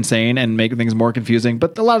more insane and make things more confusing,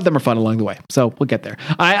 but a lot of them are fun along the way. So we'll get there.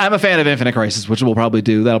 I'm a fan of Infinite Crisis, which we'll probably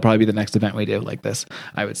do. That'll probably be the next event we do like this,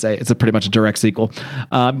 I would say. It's pretty much a direct sequel.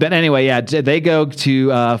 But anyway, yeah, they go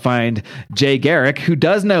to find Jay Garrick, who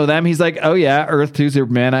does know them. He's like, oh yeah, Earth 2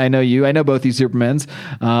 Superman. I know you. I know both these Supermans.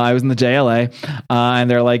 I was in the JLA.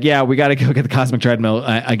 And they're like, yeah, we got to go get the Cosmic Treadmill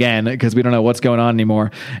again because we don't know what's going on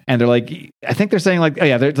anymore. And they're like, I think they're saying like, oh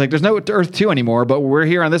yeah, there's no Earth 2 anymore, but we're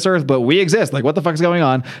here on this Earth, but we exist. Like, what the fuck's going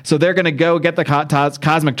on? So they're going to go get the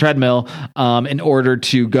cosmic treadmill in order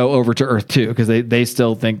to go over to Earth 2 because they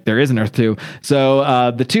still think there is an Earth 2.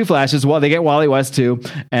 So the two Flashes, well, they get Wally West too.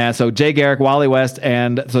 And so Jay Garrick, Wally West,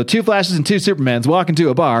 and so two Flashes and two Supermans walk into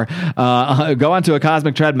a bar, go onto a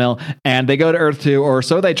cosmic treadmill, and they go to Earth 2, or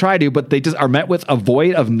so they try to, but they just are met with a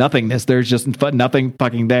void of nothingness. There's just nothing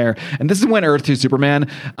fucking there. And this is when Earth 2 Superman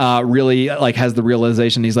really like has the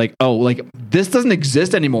realization. He's like, oh, like this doesn't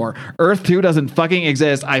exist anymore. Earth 2 doesn't fucking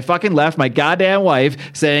exist. I fucking left my goddamn wife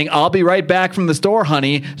saying, I'll be right back from the store,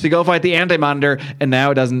 honey, to go fight the Anti-Monitor, and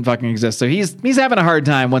now it doesn't fucking exist. So he's having a hard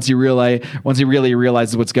time once he really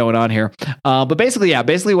realizes what's going on here. But basically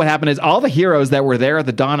what happened is all the heroes that were there at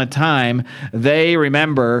the dawn of time, they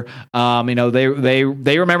remember, they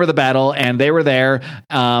remember the battle and they were there,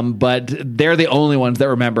 but they're the only ones that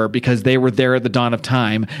remember because they were there at the dawn of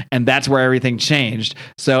time, and that's where everything changed.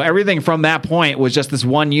 So everything from that point was just this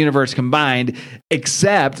one universe combined,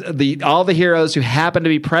 except all the heroes who happened to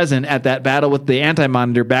be present at that battle with the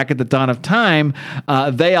Anti-Monitor back at the dawn of time,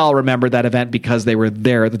 they all remember that event because they were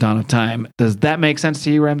there at the dawn of time. Does that make sense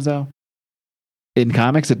to you, Remzo? In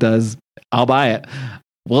comics, it does. I'll buy it.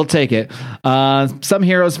 We'll take it. Some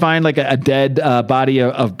heroes find like a dead body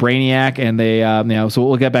of Brainiac, and they, so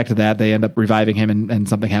we'll get back to that. They end up reviving him, and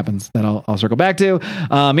something happens that I'll circle back to.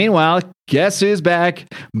 Meanwhile, guess who's back?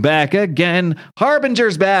 Back again.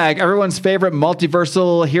 Harbinger's back. Everyone's favorite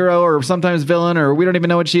multiversal hero, or sometimes villain, or we don't even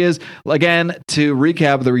know what she is. Again, to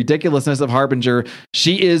recap the ridiculousness of Harbinger,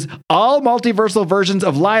 she is all multiversal versions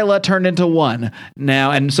of Lila turned into one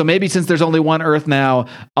now. And so maybe since there's only one Earth now,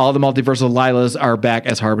 all the multiversal Lilas are back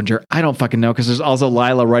as Harbinger. I don't fucking know, because there's also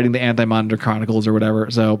Lila writing the Anti-Monitor Chronicles or whatever.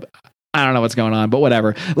 So I don't know what's going on, but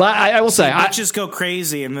whatever. I will say, I just go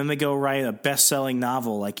crazy, and then they go write a best-selling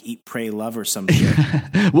novel like Eat, Pray, Love or some shit.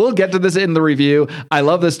 We'll get to this in the review. I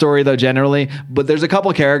love this story though generally, but there's a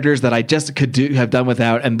couple characters that I just could have done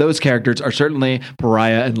without, and those characters are certainly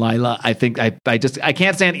Pariah and Lila. I think I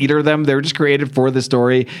can't stand either of them. They were just created for this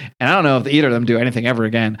story, and I don't know if either of them do anything ever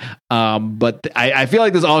again. But I feel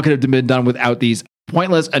like this all could have been done without these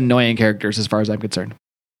pointless, annoying characters, as far as I'm concerned.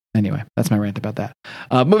 Anyway, that's my rant about that.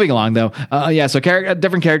 Moving along, though. So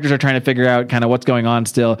different characters are trying to figure out kind of what's going on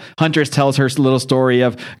still. Huntress tells her little story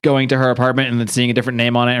of going to her apartment and then seeing a different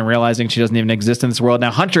name on it and realizing she doesn't even exist in this world.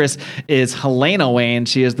 Now, Huntress is Helena Wayne.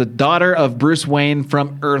 She is the daughter of Bruce Wayne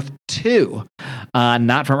from Earth 2,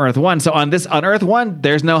 not from Earth 1. So on Earth 1,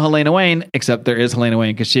 there's no Helena Wayne, except there is Helena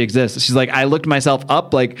Wayne because she exists. She's like, I looked myself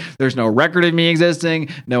up, like there's no record of me existing.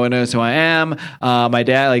 No one knows who I am. My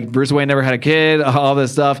dad, like Bruce Wayne never had a kid, all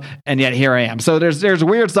this stuff. And yet here I am. So there's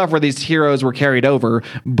weird stuff where these heroes were carried over,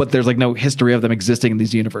 but there's like no history of them existing in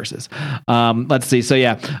these universes. Let's see. So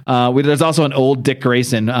there's also an old Dick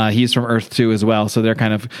Grayson. He's from Earth 2 as well. So they're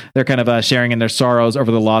kind of sharing in their sorrows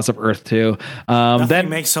over the loss of Earth 2. That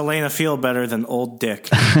makes Helena feel better than old Dick.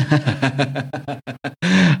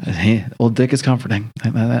 Hey, old Dick is comforting.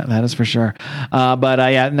 That is for sure.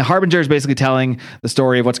 And the Harbinger is basically telling the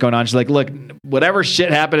story of what's going on. She's like, look, whatever shit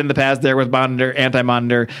happened in the past there with Monitor,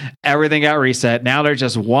 Anti-Monitor, everything got reset. Now there's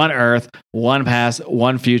just one Earth, one past,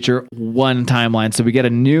 one future, one timeline. So we get a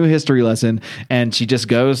new history lesson, and she just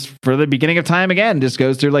goes for the beginning of time again, just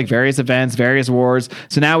goes through like various events, various wars.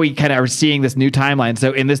 So now we kind of are seeing this new timeline.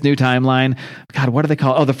 So in this new timeline, God, what do they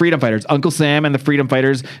call it? Oh, the Freedom Fighters. Uncle Sam and the Freedom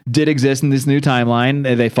Fighters did exist in this new timeline.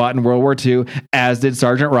 They fought in World War II, as did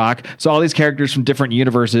Sergeant Rock. So all these characters from different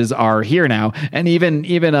universes are here now. And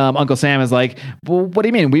even Uncle Sam is like, well, what do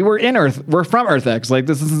you mean? We were in Earth. We're from Earth X. Like,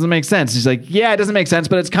 this doesn't make sense. She's like, yeah, it doesn't make sense,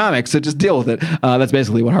 but it's comics, so just deal with it. That's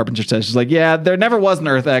basically what Harbinger says. She's like, yeah, there never was an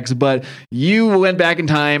Earth X, but you went back in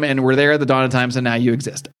time and were there at the dawn of time, so now you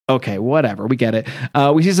exist. Okay, whatever. We get it.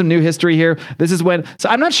 We see some new history here. This is when, so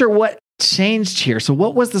I'm not sure what changed here. So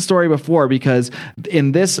what was the story before? Because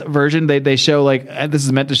in this version, they show like, this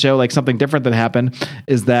is meant to show like something different that happened,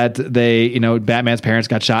 is that Batman's parents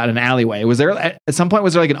got shot in an alleyway. Was there, at some point,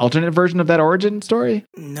 was there like an alternate version of that origin story?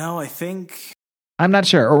 No, I think... I'm not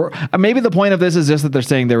sure. Or maybe the point of this is just that they're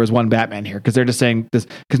saying there was one Batman here, because they're just saying this,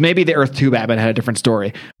 because maybe the Earth 2 Batman had a different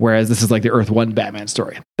story, whereas this is like the Earth 1 Batman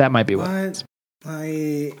story. That might be what.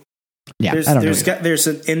 There's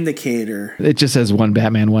an indicator. It just says one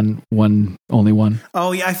Batman, one only one.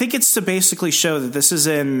 Oh yeah, I think it's to basically show that this is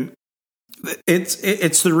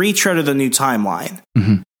it's the retread of the new timeline.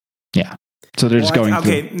 Mm-hmm. Yeah. So they're just going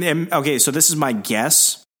through. Okay. So this is my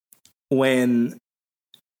guess. When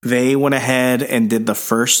they went ahead and did the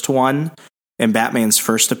first one in Batman's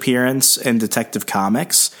first appearance in Detective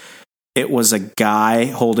Comics, it was a guy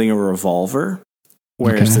holding a revolver,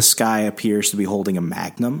 whereas this guy appears to be holding a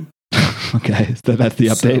Magnum. Okay, so that's the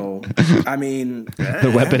update. So, I mean,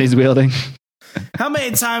 the weapon he's wielding. How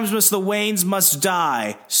many times must the Waynes must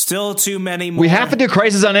die? Still too many more. We have to do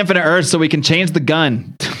Crisis on Infinite Earths so we can change the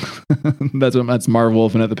gun. That's Marv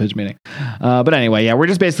Wolfman at the pitch meeting. But anyway, yeah, we're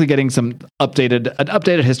just basically getting some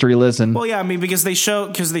updated history listen. Well, yeah, I mean, because they show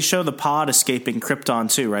the pod escaping Krypton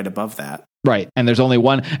too, right above that. Right, and there's only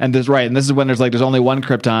one, and this is when there's only one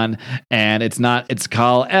Krypton, and it's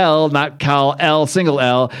Kal-El, not Kal-El, single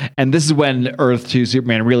L, and this is when Earth 2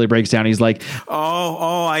 Superman really breaks down. He's like,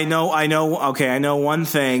 I know. Okay, I know one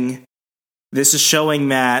thing. This is showing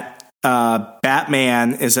that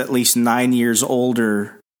Batman is at least 9 years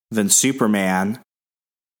older than Superman.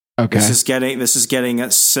 Okay, this is getting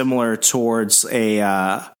similar towards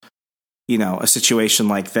a situation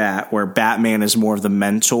like that where Batman is more of the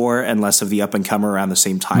mentor and less of the up and comer around the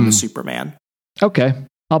same time as Superman. Okay,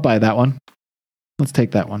 I'll buy that one. Let's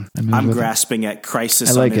take that one. I'm grasping at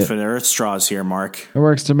Crisis on Infinite Earth straws here, Mark. It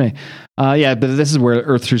works to me. Yeah, but this is where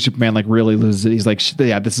Earth 2 Superman really loses it. He's like,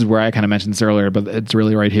 yeah, this is where I kind of mentioned this earlier, but it's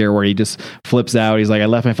really right here where he just flips out. He's like, I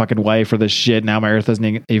left my fucking wife for this shit. Now my Earth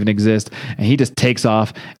doesn't even exist. And he just takes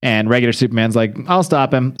off, and regular Superman's like, I'll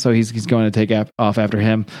stop him. So he's going to take off after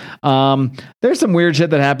him. There's some weird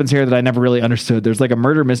shit that happens here that I never really understood. There's like a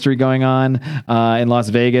murder mystery going on in Las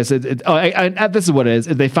Vegas. This is what it is.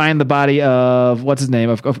 They find the body of, what's his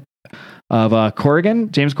name? Of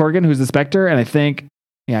Corrigan, James Corrigan, who's the Spectre. And I think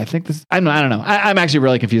this, I don't know. I'm actually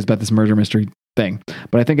really confused about this murder mystery thing,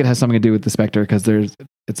 but I think it has something to do with the Spectre because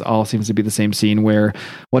it's all seems to be the same scene where,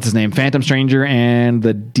 what's his name? Phantom Stranger and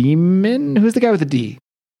the Demon. Who's the guy with the D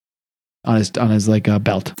on his like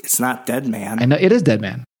belt? It's not Dead Man. I know it is Dead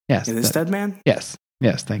Man. Yes. It is Dead Man? Yes.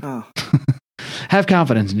 Thank you. Have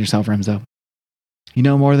confidence in yourself, Remzo. You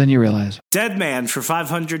know more than you realize. Dead Man for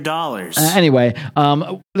 $500. Anyway,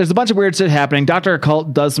 there's a bunch of weird shit happening. Dr.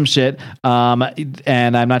 Occult does some shit,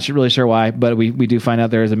 and I'm not really sure why, but we do find out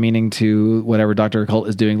there is a meaning to whatever Dr. Occult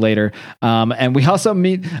is doing later. And we also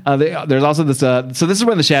meet, there's also this, so this is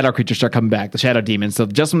when the shadow creatures start coming back, the shadow demons. So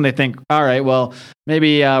just when they think, all right, well,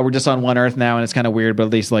 maybe we're just on one Earth now, and it's kind of weird, but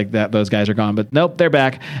at least like that, those guys are gone. But nope, they're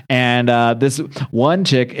back. And this one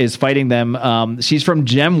chick is fighting them. She's from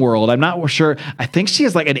Gem World. I'm not sure. I think she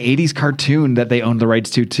has like an 80s cartoon that they own the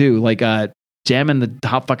rights to too. Like Gem and the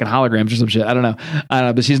top fucking holograms or some shit. I don't know.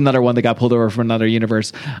 But she's another one that got pulled over from another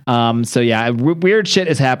universe. So yeah, weird shit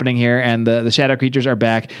is happening here, and the shadow creatures are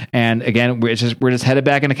back. And again, we're just headed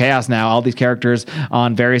back into chaos now. All these characters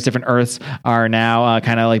on various different Earths are now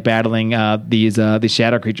kind of like battling these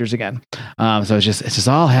shadow creatures again. So it's just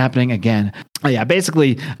all happening again. Yeah,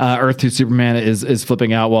 basically, Earth 2 Superman is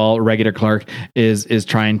flipping out while regular Clark is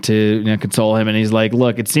trying to console him, and he's like,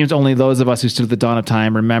 "Look, it seems only those of us who stood at the dawn of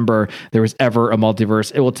time remember there was ever a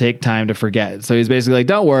multiverse. It will take time to forget." So he's basically like,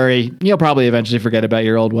 "Don't worry, you'll probably eventually forget about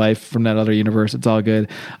your old wife from that other universe. It's all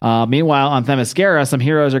good." Meanwhile, on Themyscira, some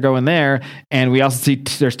heroes are going there, and we also see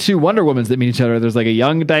there's two Wonder Womans that meet each other. There's like a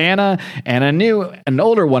young Diana and an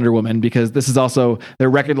older Wonder Woman, because this is also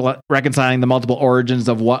they're reconciling the multiple origins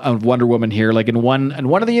of Wonder Woman here. Like in one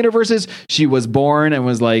of the universes, she was born and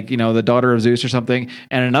was like, the daughter of Zeus or something.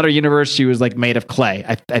 And in another universe, she was like made of clay.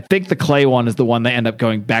 I think the clay one is the one they end up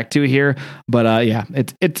going back to here. But yeah,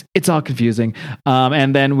 it's all confusing.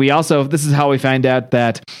 And then we also, this is how we find out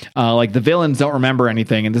that like the villains don't remember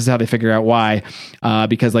anything. And this is how they figure out why.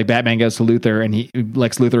 Because like Batman goes to Luthor and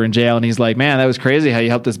Lex Luthor in jail, and he's like, "Man, that was crazy how you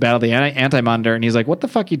helped us battle the Anti-Monitor." And he's like, "What the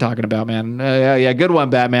fuck are you talking about, man? Yeah, good one,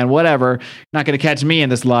 Batman. Whatever. Not going to catch me in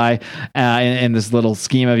this lie, in this little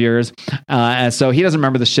scheme of yours." So he doesn't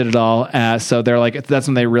remember the shit at all. So they're like, that's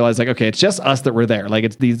when they realize like, okay, it's just us that were there. Like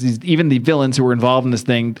it's these even the villains who were involved in this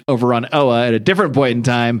thing over on Oa at a different point in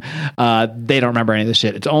time, they don't remember any of the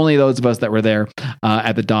shit. It's only those of us that were there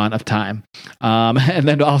at the dawn of time. And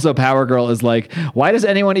then also Power Girl is like, "Why does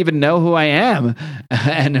anyone even know who I am?"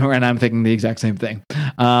 and I'm thinking the exact same thing.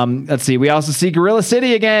 Let's see. We also see Gorilla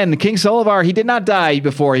City again. King Solivar, he did not die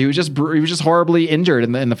before. He was just horribly injured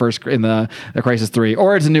in the Crisis 3,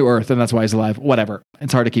 or it's a new Earth, and that's why he's alive. Whatever.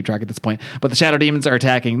 It's hard to keep track at this point. But the Shadow Demons are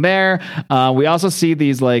attacking there. We also see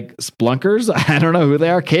these like splunkers. I don't know who they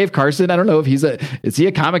are. Cave Carson. I don't know if is he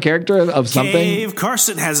a comic character of something? Cave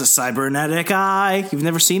Carson has a cybernetic eye. You've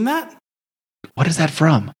never seen that? What is that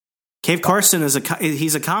from? Cave Carson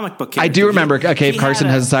he's a comic book character. I do remember Cave Carson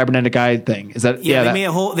has a cybernetic eye thing. Is that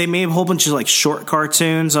they made a whole bunch of like short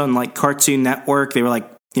cartoons on like Cartoon Network. They were like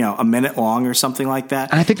a minute long or something like that.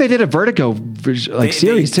 And I think they did a Vertigo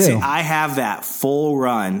series too. I have that full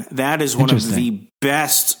run. That is one of the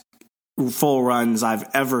best full runs I've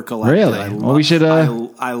ever collected. Really? Well, we should.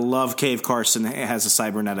 I love Cave Carson. It has a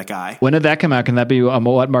cybernetic eye. When did that come out? Can that be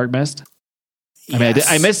what Mark missed? I mean,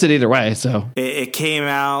 I missed it either way. So it came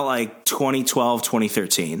out like 2012,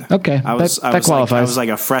 2013. Okay, that qualifies. Like, I was like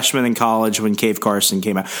a freshman in college when Cave Carson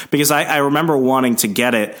came out, because I remember wanting to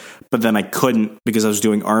get it, but then I couldn't because I was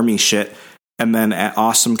doing Army shit. And then at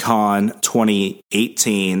AwesomeCon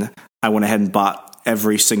 2018, I went ahead and bought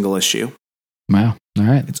every single issue. Wow. All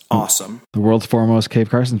right. It's awesome. The world's foremost Cave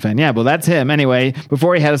Carson fan. Yeah, well, that's him. Anyway,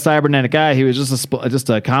 before he had a cybernetic eye, he was just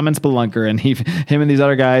a common spelunker, and him and these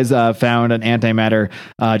other guys found an antimatter,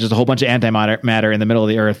 just a whole bunch of antimatter in the middle of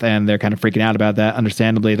the earth, and they're kind of freaking out about that,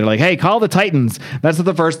 understandably. They're like, hey, call the Titans. That's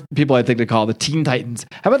the first people I think to call, the Teen Titans.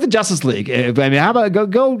 How about the Justice League? I mean, how about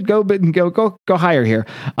go higher here?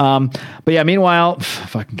 But yeah, meanwhile,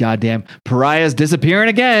 fucking goddamn, Pariah's disappearing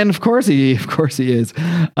again. Of course he is.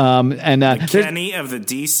 Kenny of the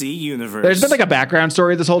DC universe. There's been like a background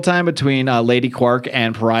story this whole time between Lady Quark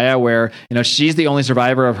and Pariah, where she's the only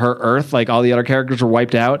survivor of her Earth. Like all the other characters were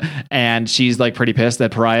wiped out, and she's like pretty pissed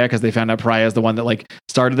at Pariah because they found out Pariah is the one that like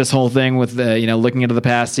started this whole thing with the looking into the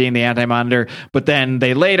past, seeing the Anti-Monitor. But then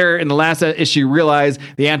they later in the last issue realized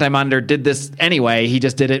the Anti-Monitor did this anyway. He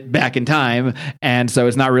just did it back in time, and so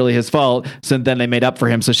it's not really his fault. So then they made up for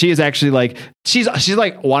him. So she is actually like she's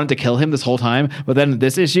like wanted to kill him this whole time, but then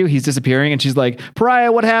this issue he's disappearing, and she's like,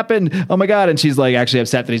 Pariah, what happened? Oh my god! And she's like actually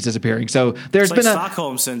upset that he's disappearing. So there's been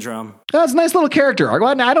Stockholm syndrome. That's a nice little character arc.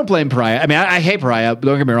 Well, I don't blame Pariah. I mean, I hate Pariah.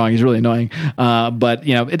 Don't get me wrong; he's really annoying. But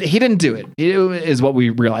he didn't do it. It is what we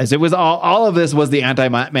realized. It was all of this was the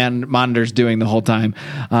Anti-Monitors doing the whole time.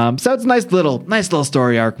 So it's a nice little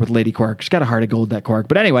story arc with Lady Quark. She's got a heart of gold, that Quark.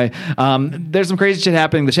 But anyway, there's some crazy shit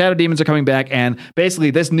happening. The Shadow Demons are coming back, and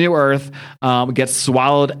basically this new Earth gets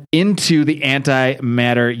swallowed into the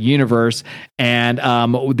antimatter universe. And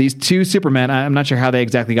these two Supermen, I'm not sure how they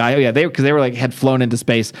exactly got. Oh yeah, because they were like had flown into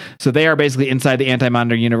space, so they are basically inside the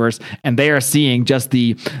Anti-Monitor universe, and they are seeing just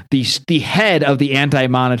the head of the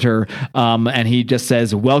Anti-Monitor, and he just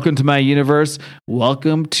says, "Welcome to my universe.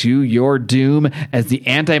 Welcome to your doom." As the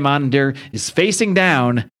Anti-Monitor is facing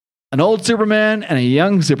down an old Superman and a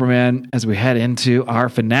young Superman, as we head into our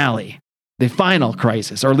finale, the final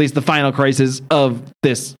crisis, or at least the final crisis of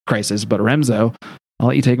this crisis. But Remzo, I'll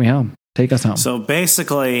let you take me home. Take us home. So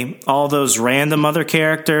basically, all those random other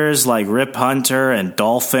characters like Rip Hunter and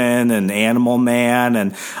Dolphin and Animal Man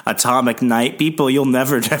and Atomic Knight, people you'll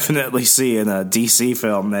never definitely see in a DC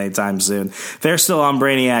film anytime soon. They're still on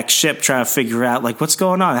Brainiac's ship trying to figure out, like, what's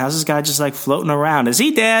going on? How's this guy just, like, floating around? Is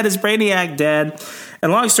he dead? Is Brainiac dead?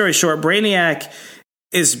 And long story short, Brainiac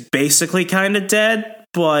is basically kind of dead,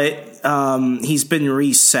 but he's been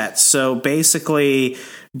reset. So basically,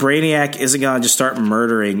 Brainiac isn't going to just start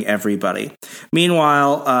murdering everybody.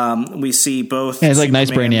 Meanwhile, we see both. Yeah, he's like nice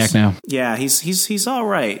Brainiac now. Yeah, he's all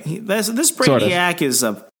right. This Brainiac is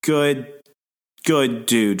a good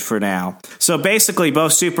dude for now. So basically,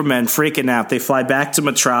 both Supermen freaking out. They fly back to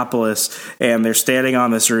Metropolis, and they're standing on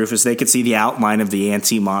this roof as they can see the outline of the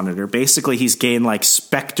Anti-Monitor. Basically, he's gained like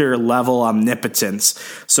Spectre-level omnipotence.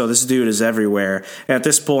 So this dude is everywhere. And at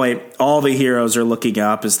this point, all the heroes are looking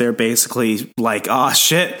up as they're basically like, oh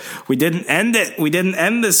shit, we didn't end it. We didn't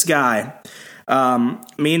end this guy.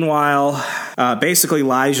 Meanwhile, basically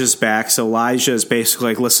Elijah's back. So Elijah is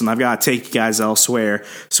basically like, listen, I've got to take you guys elsewhere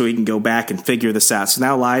so we can go back and figure this out. So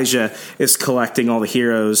now Elijah is collecting all the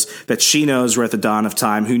heroes that she knows were at the dawn of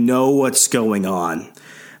time who know what's going on.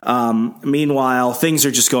 Meanwhile, things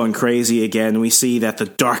are just going crazy again. We see that the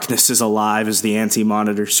darkness is alive as the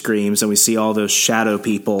Anti-Monitor screams, and we see all those shadow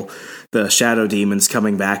people, the shadow demons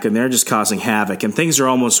coming back, and they're just causing havoc. And things are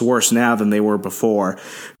almost worse now than they were before.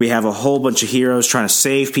 We have a whole bunch of heroes trying to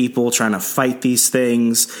save people, trying to fight these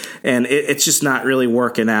things, and it's just not really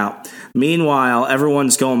working out. Meanwhile,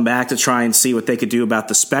 everyone's going back to try and see what they could do about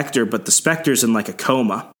the Spectre, but the Spectre's in like a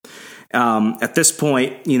coma. At this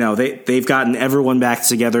point, they've gotten everyone back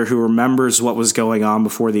together who remembers what was going on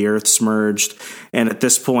before the Earth smurged. And at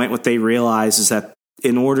this point, what they realize is that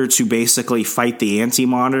in order to basically fight the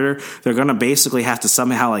Anti-Monitor, they're going to basically have to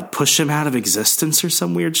somehow like push him out of existence or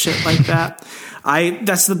some weird shit like that.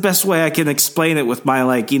 That's the best way I can explain it with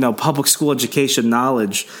my public school education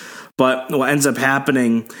knowledge. But what ends up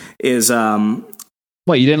happening is,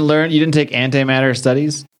 what, you didn't take antimatter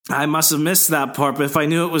studies? I must have missed that part, but if I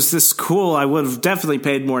knew it was this cool, I would have definitely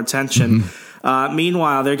paid more attention. Mm-hmm.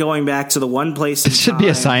 Meanwhile, they're going back to the one place in It should time. be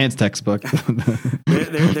a science textbook.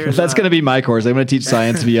 That's going to be my course. I'm going to teach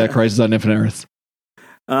science via Crisis on Infinite Earths.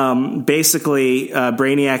 Basically,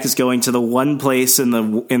 Brainiac is going to the one place in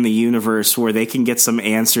the universe where they can get some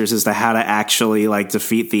answers as to how to actually like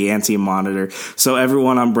defeat the Anti-Monitor. So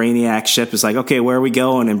everyone on Brainiac's ship is like, okay, where are we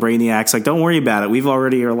going? And Brainiac's like, don't worry about it. We've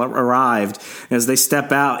already arrived. And as they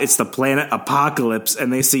step out, it's the planet Apocalypse,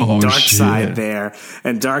 and they see Darkseid there.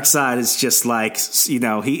 And Darkseid is just like,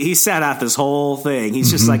 he sat out this whole thing. He's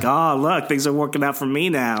just like, oh, look, things are working out for me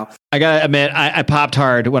now. I gotta admit, I popped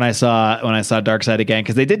hard when I saw Darkseid again,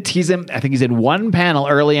 because they did tease him. I think he's in one panel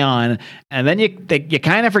early on, and then you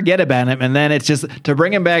kind of forget about him, and then it's just to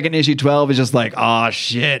bring him back in issue 12 is just like, oh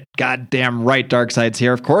shit, goddamn right, Darkseid's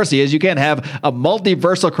here. Of course he is. You can't have a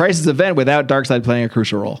multiversal crisis event without Darkseid playing a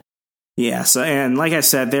crucial role. Yeah, so and like I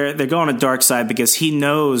said, they're going to Darkseid because he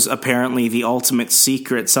knows apparently the ultimate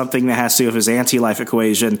secret, something that has to do with his anti-life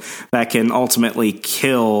equation that can ultimately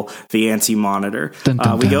kill the Anti-Monitor. Dun,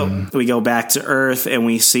 dun, dun. We go back to Earth and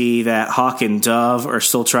we see that Hawk and Dove are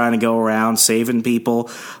still trying to go around saving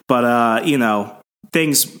people, but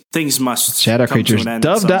things must shadow come creatures. To an end.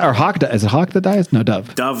 Dove or Hawk? Is it Hawk that dies? No,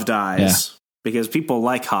 Dove. Dove dies. Yeah. Because people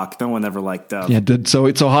like Hawk. No one ever liked Dove. Yeah,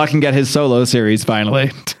 so Hawk can get his solo series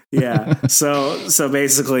finally. Yeah. So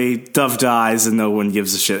basically Dove dies and no one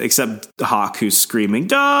gives a shit except Hawk, who's screaming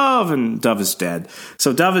Dove, and Dove is dead.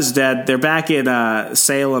 So Dove is dead. They're back in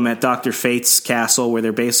Salem at Dr. Fate's castle, where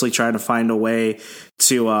they're basically trying to find a way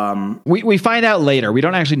to we find out later. We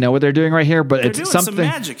don't actually know what they're doing right here, but it's something. Some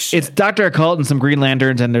magic shit. It's Dr. Occult and some Green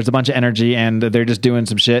Lanterns, and there's a bunch of energy, and they're just doing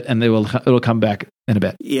some shit, and it'll come back in a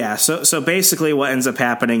bit. Yeah. So basically, what ends up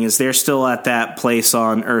happening is they're still at that place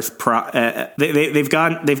on Earth. They've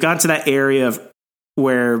gone to that area of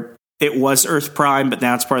where it was Earth Prime, but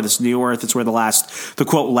now it's part of this new Earth. It's where the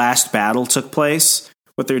quote last battle took place.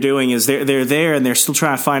 What they're doing is they're there and they're still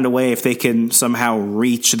trying to find a way if they can somehow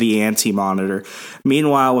reach the Anti-Monitor.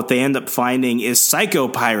 Meanwhile, what they end up finding is Psycho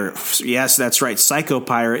Pirate. Yes, that's right. Psycho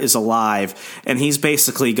Pirate is alive, and he's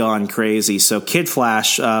basically gone crazy. So Kid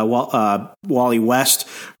Flash, Wally West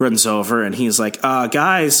runs over, and he's like,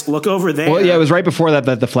 guys, look over there. Well, yeah, it was right before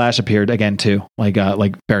that the Flash appeared again, too. Like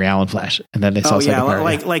Barry Allen Flash. And then they saw Psycho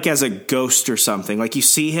Pirate. Like as a ghost or something. Like you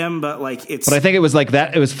see him, but like it's... But I think it was like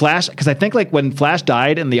that. It was Flash, because I think like when Flash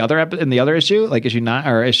died in the other issue, like issue 9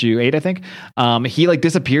 or issue 8, I think, he like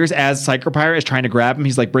disappears as Psycho Pirate is trying to grab him.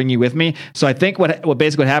 He's like, bring you with me. So I think what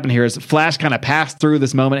basically what happened here is Flash kind of passed through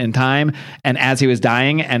this moment in time, and as he was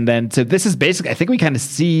dying, and then so this is basically, I think we kind of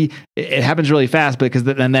see it happens really fast, because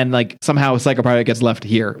then like somehow Psycho Pirate gets left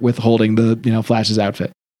here with holding the Flash's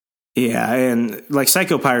outfit. Yeah, and like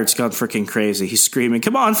Psycho Pirate's gone freaking crazy. He's screaming,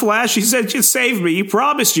 "Come on, Flash! You said you'd save me. You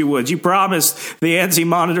promised you would. You promised the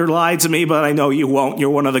Anti-Monitor lied to me, but I know you won't.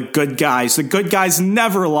 You're one of the good guys. The good guys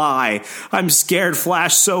never lie. I'm scared.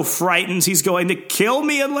 Flash so frightened he's going to kill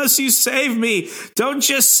me unless you save me. Don't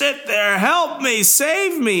just sit there. Help me,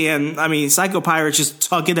 save me." And I mean, Psycho Pirate's just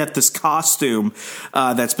tugging at this costume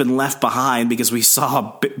that's been left behind because we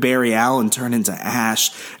saw Barry Allen turn into ash.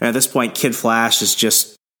 And at this point, Kid Flash is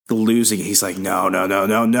just losing it. He's like, no.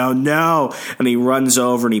 And he runs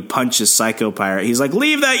over and he punches Psycho Pirate. He's like,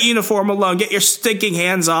 leave that uniform alone. Get your stinking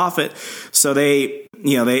hands off it. So they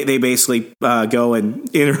basically go and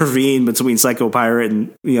intervene between Psycho Pirate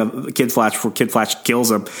and Kid Flash before Kid Flash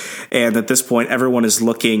kills him. And at this point, everyone is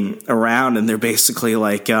looking around and they're basically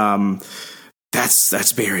like,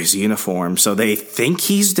 that's Barry's uniform. So they think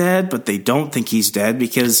he's dead, but they don't think he's dead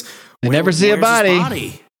because they never see a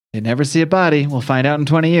body. They never see a body. We'll find out in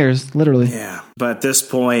 20 years, literally. Yeah. But at this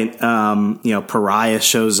point, Pariah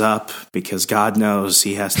shows up because God knows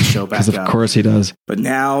he has to show back up. Of course he does. But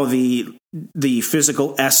now the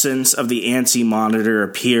physical essence of the Anti-Monitor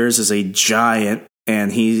appears as a giant,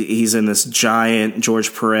 and he's in this giant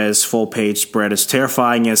George Perez full-page spread. As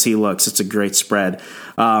terrifying as he looks, it's a great spread.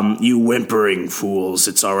 You whimpering fools,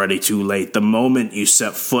 it's already too late. The moment you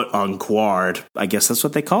set foot on Quard, I guess that's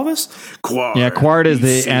what they call this? Quard. Yeah, Quard is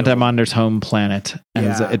the Anti-Monitor's home planet. And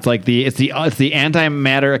it's like the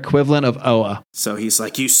antimatter equivalent of Oa. So he's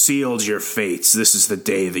like, you sealed your fates. This is the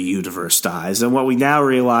day the universe dies. And what we now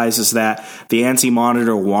realize is that the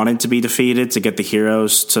Anti-Monitor wanted to be defeated to get the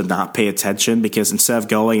heroes to not pay attention, because instead of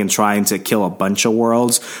going and trying to kill a bunch of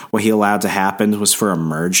worlds, what he allowed to happen was for a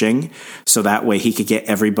merging. So that way he could get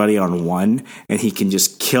everybody on one, and he can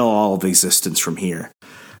just kill all of existence from here.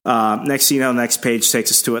 Next page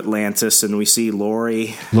takes us to Atlantis, and we see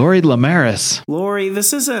Lori Lemaris.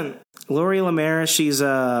 This isn't Lori Lemaris. She's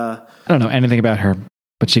I don't know anything about her,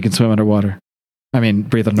 but she can swim underwater. I mean,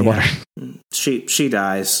 breathe underwater. Yeah. She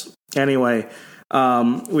dies. Anyway,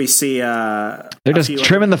 we see they're just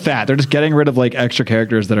trimming the fat. They're just getting rid of like extra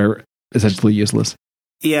characters that are essentially useless.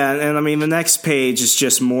 Yeah, and I mean, the next page is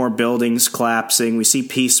just more buildings collapsing. We see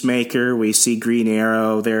Peacemaker, we see Green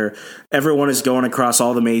Arrow. Everyone is going across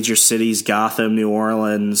all the major cities, Gotham, New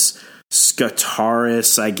Orleans,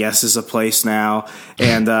 Scartaris, I guess, is a place now.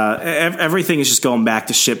 And everything is just going back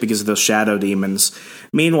to shit because of those shadow demons.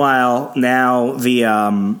 Meanwhile, now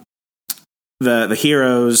the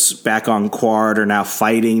heroes back on Quard are now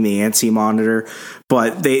fighting the Anti-Monitor,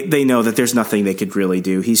 but they know that there's nothing they could really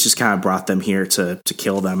do. He's just kind of brought them here to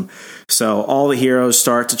kill them. So all the heroes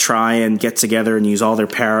start to try and get together and use all their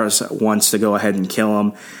powers at once to go ahead and kill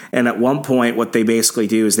him. And at one point, what they basically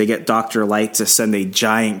do is they get Dr. Light to send a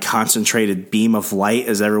giant concentrated beam of light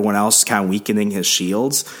as everyone else is kind of weakening his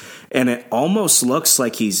shields. And it almost looks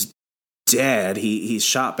like he's dead. He's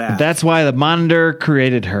shot back. That's why the Monitor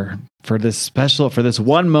created her for this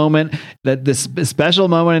one moment, this special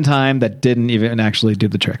moment in time that didn't even actually do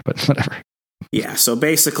the trick, but whatever. Yeah, so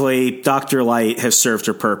basically Dr. Light has served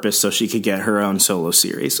her purpose so she could get her own solo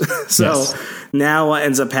series. Now what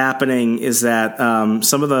ends up happening is that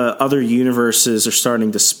some of the other universes are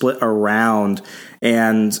starting to split around,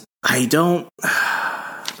 and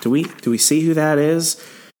do we see who that is?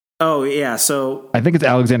 Oh, yeah, so I think it's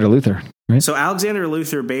Alexander Luthor. Right? So Alexander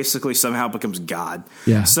Luthor basically somehow becomes God.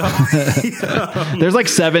 Yeah. So there's like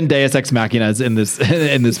 7 Deus Ex Machinas in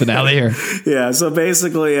this finale here. Yeah. So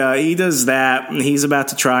basically, he does that. And he's about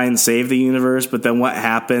to try and save the universe, but then what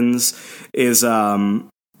happens is the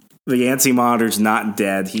Anti-Monitor's not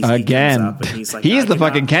dead. He Again, up and he's like, he's the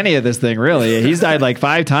fucking Kenny of this thing. Really, he's died like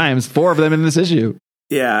 5 times. 4 of them in this issue.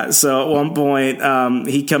 Yeah, so at one point,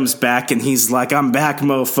 he comes back and he's like, "I'm back,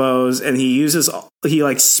 mofos," and he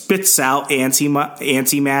like spits out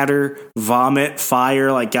antimatter, vomit,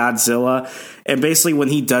 fire like Godzilla, and basically when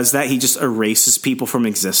he does that, he just erases people from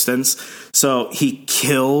existence. So he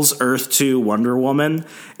kills Earth 2 Wonder Woman,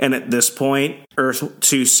 and at this point, Earth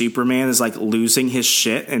 2 Superman is like losing his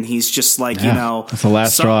shit, and he's just like, that's the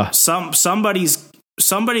last straw.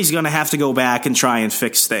 Somebody's going to have to go back and try and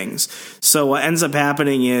fix things. So what ends up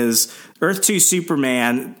happening is Earth 2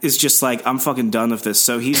 Superman is just like, I'm fucking done with this.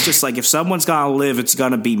 So he's just like, if someone's going to live, it's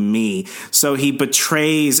going to be me. So he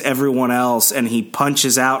betrays everyone else and he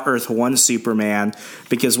punches out Earth 1 Superman,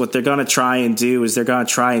 because what they're going to try and do is they're going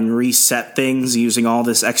to try and reset things using all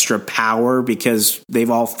this extra power, because they've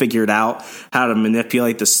all figured out how to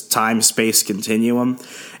manipulate this time-space continuum.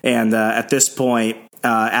 And at this point,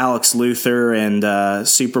 Alex Luthor and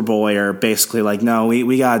Superboy are basically like, no,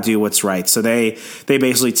 we gotta do what's right. So they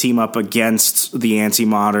basically team up against the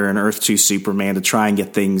Anti-Monitor and Earth 2 Superman to try and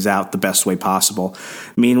get things out the best way possible.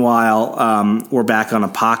 Meanwhile, we're back on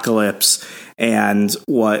Apokolips, and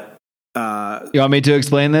what you want me to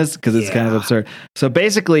explain this? Because it's kind of absurd. So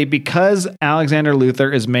basically, because Alexander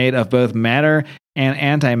Luthor is made of both matter and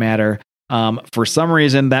antimatter, for some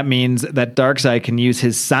reason that means that Darkseid can use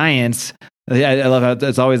his science. I love how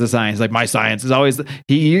it's always the science. Like, my science is always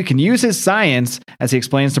you can use his science, as he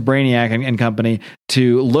explains to Brainiac and company,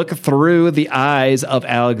 to look through the eyes of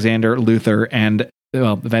Alexander Luthor, and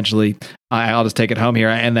eventually I'll just take it home here.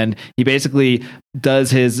 And then he basically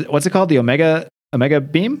does his, what's it called, the Omega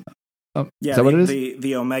beam? Yeah, is that what it is?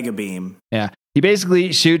 The Omega beam. Yeah, he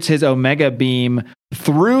basically shoots his Omega beam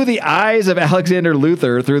through the eyes of Alexander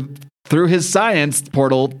Luthor, through his science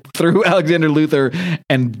portal, through Alexander Luthor,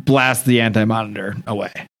 and blast the Anti-Monitor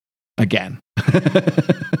away again.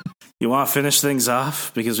 You want to finish things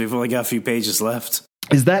off, because we've only got a few pages left?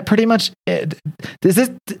 Is that pretty much it? Is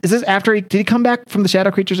this after did he come back from the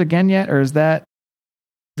Shadow Creatures again yet, or is that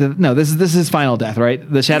no? This is his final death,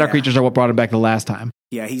 right? The Shadow Creatures are what brought him back the last time.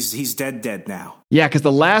 Yeah, he's dead now. Yeah, because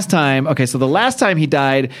the last time he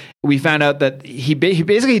died, we found out that he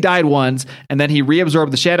basically died once, and then he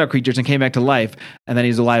reabsorbed the Shadow Creatures and came back to life, and then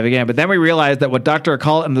he's alive again. But then we realized that what Dr.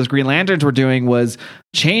 Occult and those Green Lanterns were doing was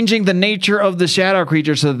changing the nature of the Shadow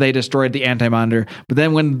Creatures so that they destroyed the Anti-Monitor. But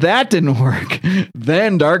then when that didn't work,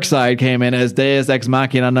 then Darkseid came in as Deus Ex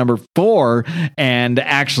Machina number 4 and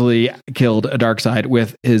actually killed Darkseid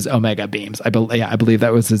with his Omega beams. I believe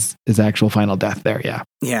that was his actual final death there. Yeah.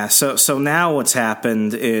 Yeah, so now what's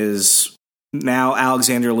happened is now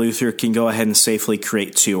Alexander Luthor can go ahead and safely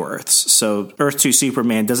create 2 Earths. So Earth 2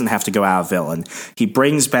 Superman doesn't have to go out a villain. He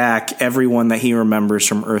brings back everyone that he remembers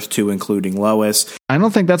from Earth 2, including Lois. I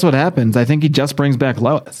don't think that's what happens. I think he just brings back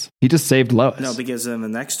Lois. He just saved Lois. No, because in the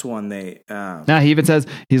next one they he even says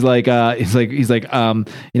he's like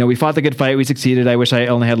we fought the good fight, we succeeded. I wish I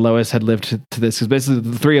only had Lois had lived to this, because basically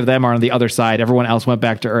the 3 of them are on the other side. Everyone else went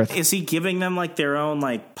back to Earth. Is he giving them like their own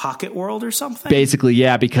like pocket world or something? Basically,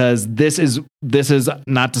 yeah, because this is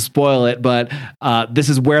not to spoil it, but this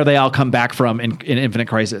is where they all come back from in Infinite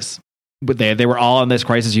Crisis. but they were all in this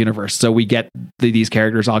Crisis universe. So we get these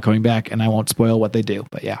characters all coming back, and I won't spoil what they do,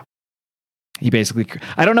 but yeah. He basically,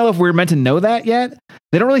 I don't know if we're meant to know that yet.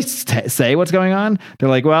 They don't really say what's going on. They're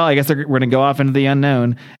like, well, I guess we're going to go off into the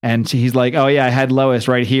unknown. And he's like, oh yeah, I had Lois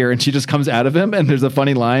right here. And she just comes out of him. And there's a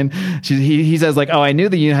funny line. He says like, oh, I knew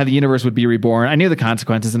how the universe would be reborn. I knew the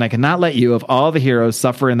consequences, and I cannot let you of all the heroes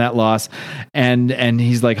suffer in that loss. And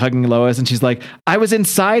he's like hugging Lois, and she's like, I was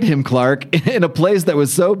inside him, Clark, in a place that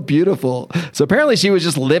was so beautiful. So apparently she was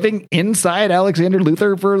just living inside Alexander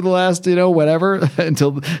Luthor for the last, whatever, since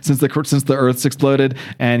the Earth's exploded.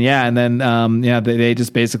 And then they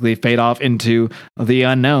just basically fade off into the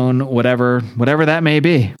unknown, whatever that may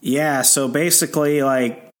be. Yeah, so basically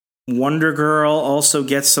like Wonder Girl also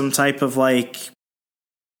gets some type of like,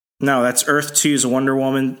 no, that's Earth 2's Wonder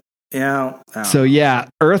Woman. Yeah. So yeah,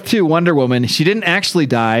 Earth 2 Wonder Woman, she didn't actually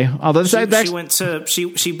die. Although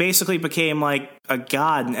she basically became like a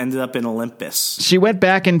god and ended up in Olympus. She went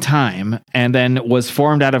back in time and then was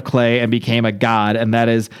formed out of clay and became a god, and that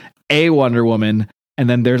is a Wonder Woman. And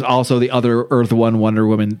then there's also the other Earth 1 Wonder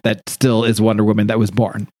Woman that still is Wonder Woman that was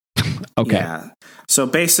born. Okay. Yeah. So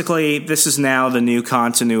basically, this is now the new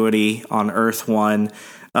continuity on Earth 1.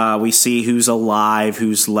 We see who's alive,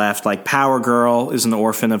 who's left. Like Power Girl is an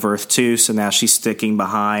orphan of Earth 2, so now she's sticking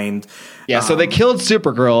behind. Yeah, so they killed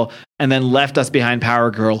Supergirl and then left us behind Power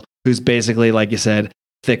Girl, who's basically, like you said,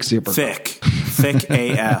 thick Supergirl. Thick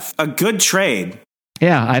AF. A good trade.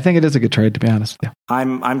 Yeah, I think it is a good trade, to be honest. Yeah.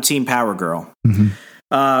 I'm Team Power Girl.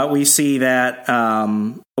 Mm-hmm. We see that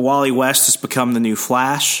Wally West has become the new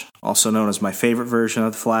Flash, also known as my favorite version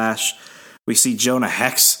of the Flash. We see Jonah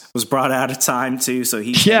Hex was brought out of time too, so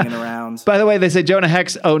he's hanging around. By the way, they say Jonah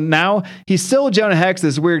Hex. Oh, now he's still Jonah Hex,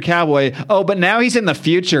 this weird cowboy. Oh, but now he's in the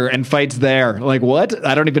future and fights there. Like what?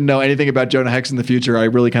 I don't even know anything about Jonah Hex in the future. I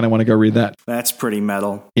really kind of want to go read that. That's pretty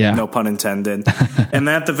metal. Yeah, no pun intended. And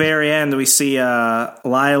then at the very end, we see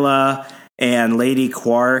Lila and Lady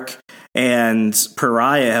Quark and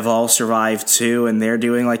Pariah have all survived too, and they're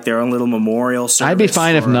doing like their own little memorial service. I'd be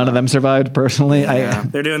fine if none of them survived, personally. Yeah.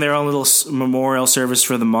 They're doing their own little memorial service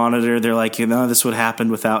for the Monitor. They're like, this would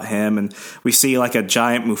happen without him. And we see like a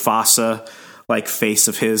giant Mufasa like face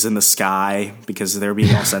of his in the sky because they're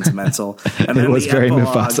being all sentimental. And then it was very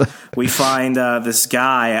Mufasa. We find this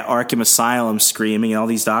guy at Arkham Asylum screaming, and all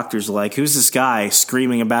these doctors are like, who's this guy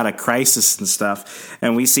screaming about a crisis and stuff?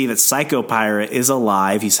 And we see that Psycho Pirate is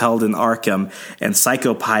alive. He's held in Arkham, and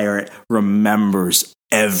Psycho Pirate remembers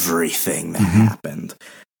everything that happened.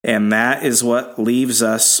 And that is what leaves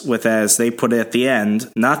us with, as they put it at the end,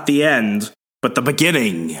 not the end, but the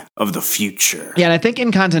beginning of the future. Yeah, and I think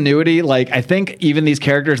in continuity, like, I think even these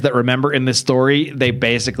characters that remember in this story, they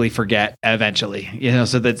basically forget eventually,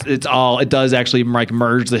 so that it does actually like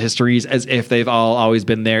merge the histories as if they've all always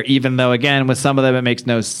been there, even though, again, with some of them, it makes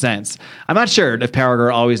no sense. I'm not sure if Power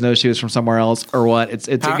Girl always knows she was from somewhere else or what.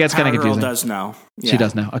 It gets kind of confusing. Power Girl does know. Yeah. She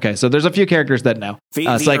does know. Okay, so there's a few characters that know.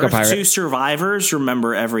 The Psycho Earth Pirate. 2 survivors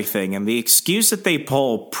remember everything, and the excuse that they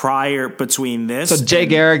pull between this... So Jay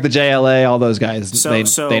Garrick, the JLA, all those guys, they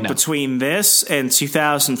know. Between this and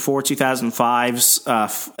 2004,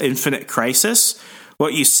 2005's Infinite Crisis,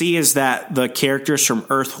 what you see is that the characters from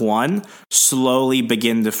Earth 1 slowly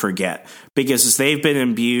begin to forget, because they've been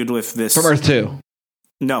imbued with this... From Earth 2.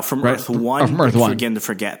 No, from Earth 1, from Earth 1. Begin to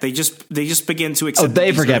forget. They just begin to accept. Oh,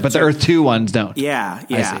 they forget, but the Earth 2 ones don't. Yeah.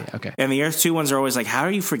 I see. Okay. And the Earth 2 ones are always like, "How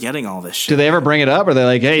are you forgetting all this shit?" Do they ever bring it up? Or are they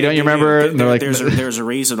like, "Hey, don't you remember?" And they're like, "There's a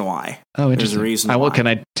reason why." Oh, interesting. There's a reason. Why.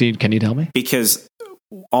 Can you tell me? Because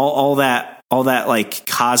all that like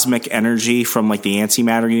cosmic energy from like the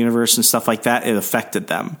antimatter universe and stuff like that, it affected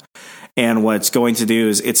them. And what it's going to do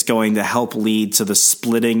is it's going to help lead to the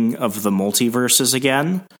splitting of the multiverses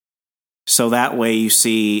again. So that way you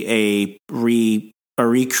see a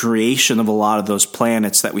recreation of a lot of those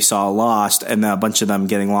planets that we saw lost, and a bunch of them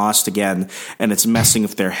getting lost again, and it's messing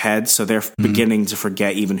with their heads, so they're beginning to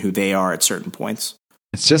forget even who they are at certain points.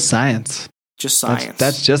 It's just science. Just science.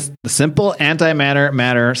 That's just the simple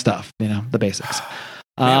matter stuff, the basics.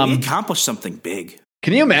 Man, we accomplished something big.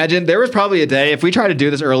 Can you imagine? There was probably a day, if we tried to do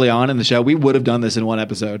this early on in the show, we would have done this in one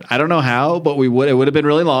episode. I don't know how, but we would. It would have been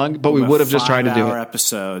really long, but we would have just tried to do it.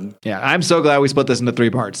 Episode. Yeah, I'm so glad we split this into 3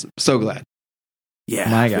 parts. So glad. Yeah,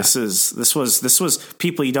 my God. This was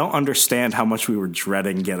people. You don't understand how much we were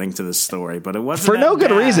dreading getting to this story, but it wasn't for no good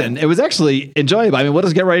bad. reason. It was actually enjoyable. I mean, we'll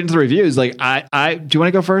just get right into the reviews. Like, do you want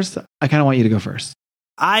to go first? I kind of want you to go first.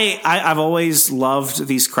 I've always loved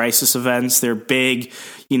these crisis events. They're big,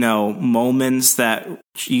 moments that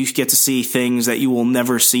you get to see things that you will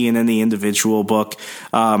never see in any individual book.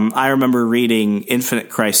 I remember reading Infinite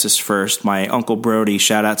Crisis first. My Uncle Brody,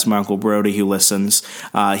 shout out to my Uncle Brody who listens.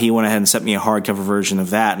 He went ahead and sent me a hardcover version of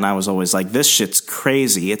that, and I was always like, this shit's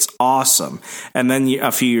crazy. It's awesome. And then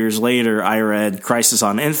a few years later, I read Crisis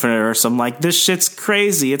on Infinite Earths. I'm like, this shit's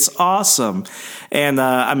crazy. It's awesome. And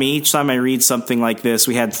I mean, each time I read something like this,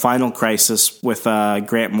 we had Final Crisis with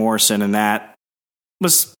Grant Morrison, and that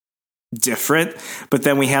was different, but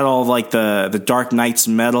then we had all of like the Dark Knight's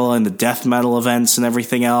metal and the death metal events and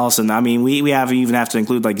everything else. And I mean, we even have to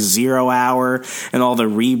include like Zero Hour and all the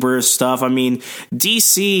Rebirth stuff. I mean,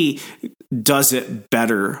 DC does it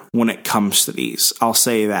better when it comes to these. I'll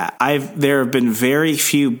say that. There have been very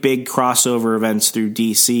few big crossover events through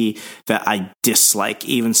DC that I dislike,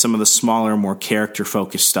 even some of the smaller, more character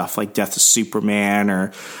focused stuff like Death of Superman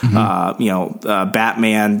or,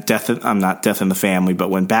 Batman, not Death in the Family, but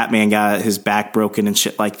when Batman got his back broken and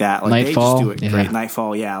shit like that, like Nightfall, they just do it great.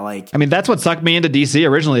 Nightfall. Yeah. Like, I mean, that's what sucked me into DC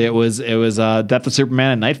originally. It was Death of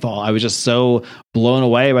Superman and Nightfall. I was just so blown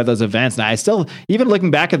away by those events. And I still, even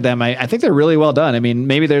looking back at them, I think they're really well done. I mean,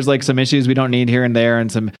 maybe there's like some issues we don't need here and there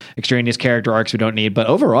and some extraneous character arcs we don't need, but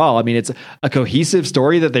overall, I mean, it's a cohesive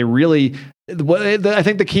story that they really, I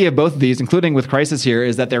think the key of both of these, including with Crisis here,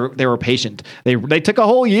 is that they were patient. They took a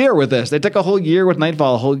whole year with this. They took a whole year with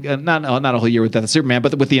Nightfall, not a whole year with Death of Superman,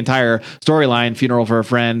 but with the entire storyline, Funeral for a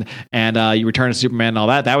Friend, and You Return to Superman and all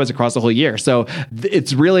that. That was across the whole year. So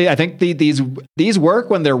it's really, I think these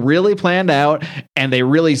work when they're really planned out and they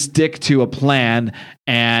really stick to a plan.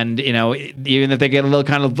 And, you know, even if they get a little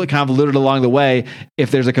kind of convoluted along the way,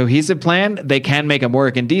 if there's a cohesive plan, they can make them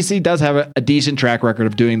work. And DC does have a decent track record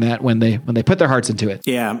of doing that when they put their hearts into it.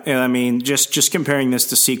 Yeah. And I mean, just comparing this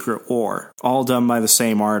to Secret War, all done by the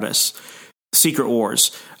same artist. Secret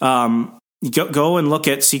Wars. Go and look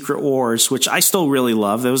at Secret Wars, which I still really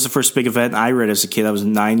love. That was the first big event I read as a kid. I was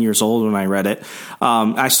 9 years old when I read it.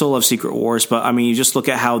 I still love Secret Wars, but I mean, you just look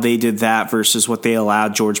at how they did that versus what they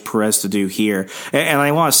allowed George Perez to do here. And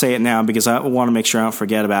I want to say it now because I want to make sure I don't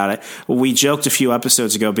forget about it. We joked a few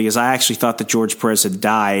episodes ago because I actually thought that George Perez had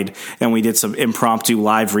died, and we did some impromptu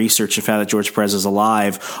live research and found that George Perez is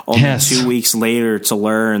alive. Only 2 weeks later to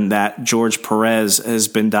learn that George Perez has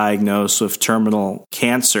been diagnosed with terminal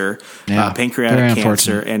cancer. Yeah. Pancreatic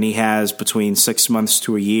cancer, and he has between 6 months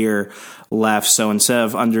to a year left. So instead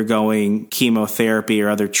of undergoing chemotherapy or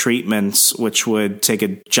other treatments, which would take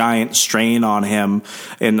a giant strain on him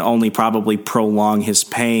and only probably prolong his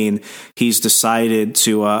pain, he's decided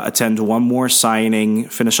to attend one more signing,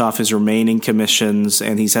 finish off his remaining commissions,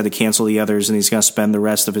 and he's had to cancel the others, and he's going to spend the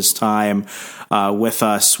rest of his time with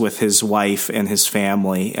us, with his wife and his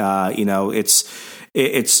family.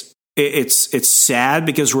 It's sad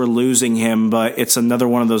because we're losing him, but it's another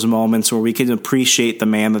one of those moments where we can appreciate the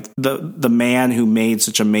man who made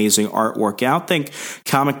such amazing artwork. I don't think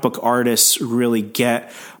comic book artists really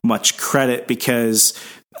get much credit because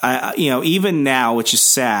even now, which is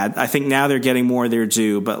sad, I think now they're getting more of their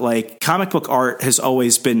due, but like comic book art has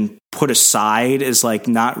always been put aside as like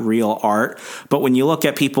not real art. But when you look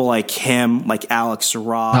at people like him, like Alex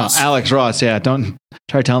Ross. Oh, Alex Ross, yeah. Don't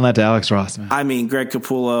try telling that to Alex Ross, man. I mean, Greg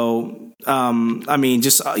Capullo.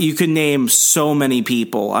 You could name so many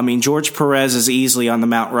people. I mean, George Perez is easily on the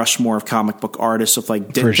Mount Rushmore of comic book artists with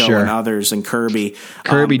like Ditko and others, and Kirby.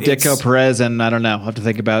 Ditko, Perez, and I don't know. I'll have to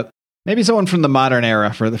think about maybe someone from the modern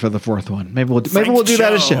era for the fourth one. Maybe we'll do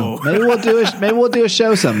that as a show. Maybe we'll do a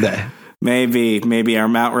show someday. Maybe our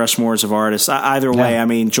Mount Rushmores of artists. Either way, I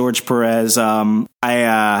mean, George Perez,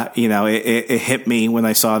 it hit me when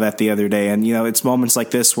I saw that the other day. And, it's moments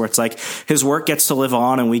like this where it's like his work gets to live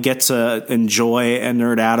on and we get to enjoy and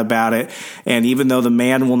nerd out about it. And even though the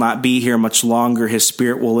man will not be here much longer, his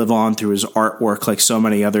spirit will live on through his artwork like so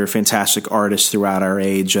many other fantastic artists throughout our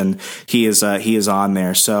age. And he is on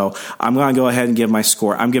there. So I'm going to go ahead and give my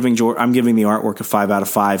score. I'm giving the artwork a 5 out of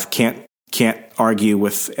 5. Can't argue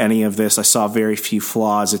with any of this. I saw very few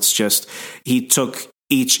flaws. It's just he took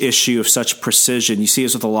each issue of such precision. You see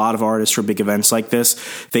this with a lot of artists for big events like this.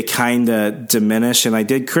 They kind of diminish. And I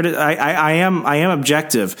did I am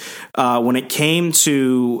objective. When it came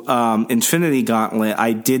to Infinity Gauntlet,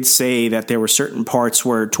 I did say that there were certain parts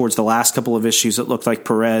where towards the last couple of issues it looked like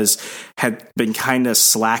Perez had been kind of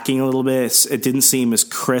slacking a little bit. It didn't seem as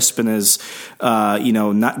crisp and as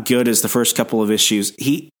not good as the first couple of issues.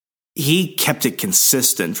 He kept it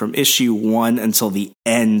consistent from issue 1 until the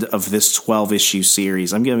end of this 12-issue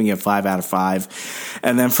series. I'm giving it a 5 out of 5.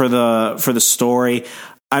 And then for the story,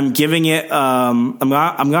 I'm giving it I'm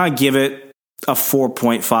gonna give it a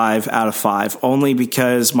 4.5 out of 5, only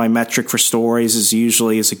because my metric for stories is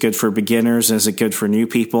usually, is it good for beginners? Is it good for new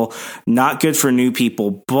people? Not good for new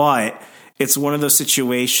people, but it's one of those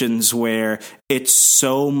situations where it's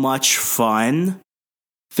so much fun.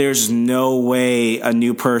 There's no way a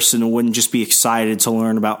new person wouldn't just be excited to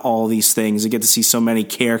learn about all these things and get to see so many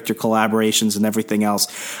character collaborations and everything else.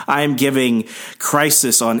 I am giving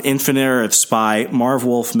Crisis on Infinite Earths by Marv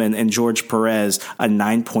Wolfman and George Perez a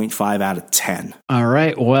 9.5 out of 10. All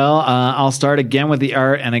right. Well, I'll start again with the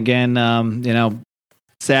art. And again,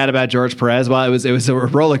 sad about George Perez. Well, it was a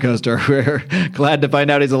roller coaster. We're glad to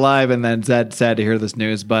find out he's alive, and then sad to hear this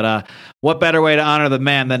news. But what better way to honor the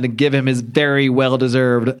man than to give him his very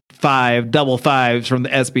well-deserved 5 double fives from the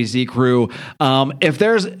SBC crew?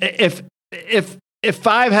 If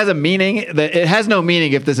 5 has a meaning, it has no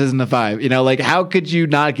meaning if this isn't a 5. How could you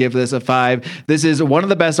not give this a 5? This is one of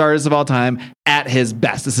the best artists of all time at his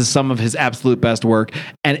best. This is some of his absolute best work.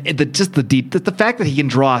 And the fact that he can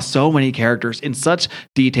draw so many characters in such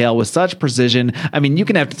detail with such precision. I mean, you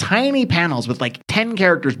can have tiny panels with like 10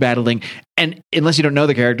 characters battling, and unless you don't know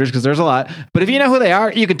the characters, because there's a lot, but if you know who they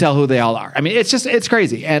are, you can tell who they all are. I mean, it's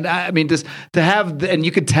crazy. And I mean, just to have, and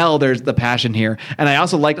you could tell there's the passion here. And I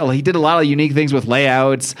also liked, he did a lot of unique things with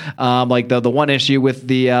layouts, like the one issue with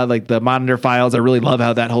the monitor files. I really love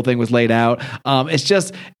how that whole thing was laid out. It's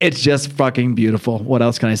just fucking beautiful. What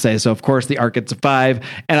else can I say? So of course the art gets a 5,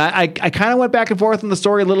 and I kind of went back and forth in the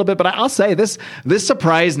story a little bit, but I'll say this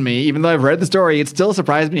surprised me. Even though I've read the story, it still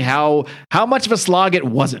surprised me how much of a slog it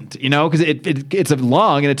wasn't, because it's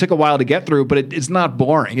long and it took a while to get through, but it's not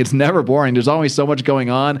boring. It's never boring. There's always so much going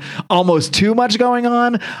on, almost too much going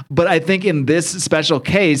on. But I think in this special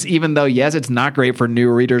case, even though yes, it's not great for new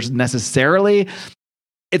readers necessarily,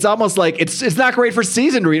 it's almost like it's not great for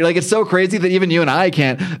seasoned readers. Like, it's so crazy that even you and I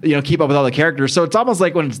can't, keep up with all the characters. So it's almost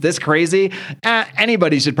like when it's this crazy,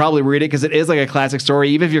 anybody should probably read it, because it is like a classic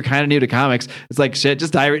story. Even if you're kind of new to comics, it's like, shit,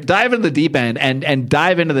 just dive into the deep end and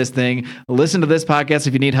dive into this thing. Listen to this podcast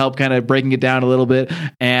if you need help kind of breaking it down a little bit.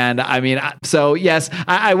 And I mean, so yes,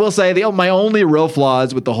 I will say my only real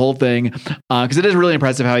flaws with the whole thing, because it is really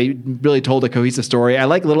impressive how he really told a cohesive story. I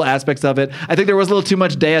like little aspects of it. I think there was a little too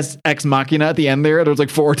much Deus Ex Machina at the end there. There was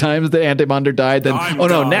like 4 times the Anti-Monitor died. Then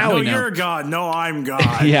now we know. You're God. No, I'm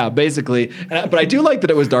God. Yeah, basically. But I do like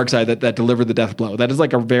that it was Darkseid that delivered the death blow. That is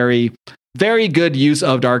like a very, very good use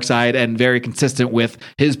of Darkseid, and very consistent with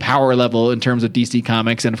his power level in terms of DC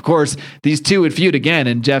Comics. And of course, these two would feud again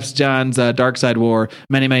in Jeff Johns' Darkseid War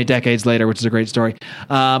many, many decades later, which is a great story.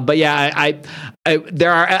 But yeah,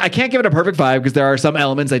 I can't give it a perfect 5, because there are some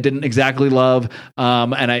elements I didn't exactly love.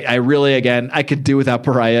 And I really, again, I could do without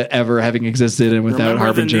Pariah ever having existed, and without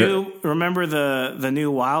Harbinger. Remember the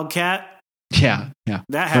new Wildcat? Yeah.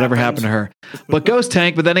 Whatever happened to her. But Ghost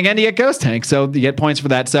Tank, but then again, you get Ghost Tank, so you get points for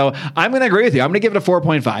that. So I'm going to agree with you. I'm going to give it a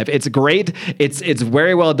 4.5. It's great. It's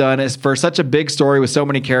very well done. It's for such a big story with so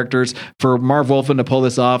many characters, for Marv Wolfman to pull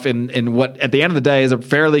this off in what at the end of the day is a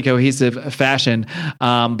fairly cohesive fashion.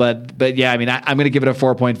 But yeah, I mean, I'm going to give it a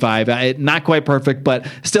 4.5. Not quite perfect, but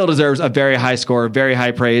still deserves a very high score, very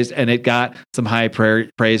high praise, and it got some high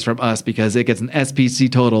praise from us, because it gets an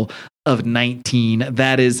SPC total of 19.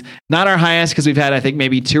 That is not our highest, because we've had, I think,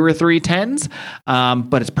 maybe 2 or 3 10s,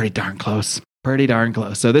 but it's pretty darn close.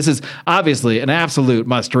 So this is obviously an absolute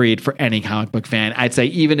must read for any comic book fan. I'd say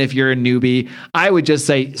even if you're a newbie, I would just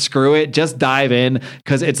say screw it, just dive in,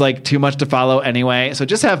 because it's like too much to follow anyway. So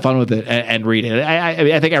just have fun with it and read it.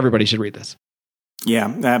 I think everybody should read this.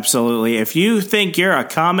 Yeah, absolutely. If you think you're a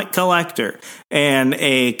comic collector and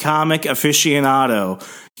a comic aficionado,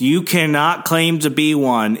 you cannot claim to be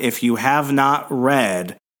one if you have not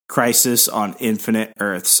read Crisis on Infinite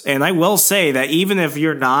Earths. And I will say that even if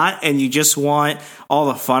you're not and you just want all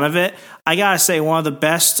the fun of it, I gotta say one of the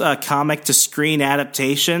best comic to screen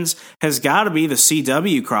adaptations has got to be the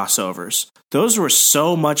CW crossovers. Those were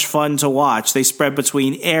so much fun to watch. They spread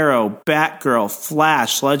between Arrow, Batgirl,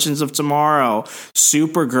 Flash, Legends of Tomorrow,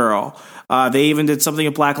 Supergirl. They even did something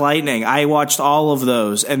with Black Lightning. I watched all of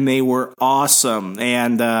those, and they were awesome.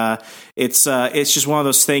 And it's just one of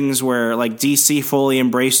those things where, like, DC fully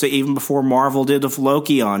embraced it even before Marvel did with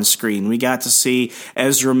Loki on screen. We got to see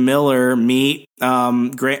Ezra Miller meet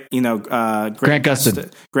Grant Gustin,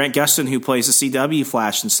 who plays the CW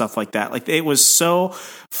Flash and stuff like that. Like, it was so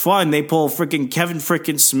fun. They pulled freaking Kevin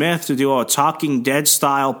freaking Smith to do a Talking Dead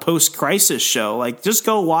style post-crisis show. Like, just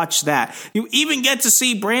go watch that. You even get to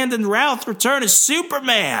see Brandon Routh return as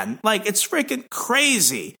Superman. Like, it's freaking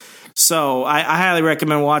crazy. So I highly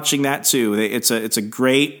recommend watching that too. It's a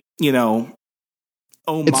great,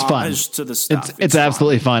 homage to the stuff. It's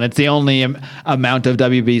absolutely fun. It's the only amount of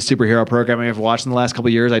WB superhero programming I've watched in the last couple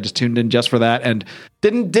of years. I just tuned in just for that and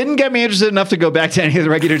didn't get me interested enough to go back to any of the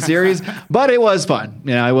regular series, but it was fun.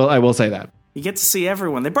 I will say that. You get to see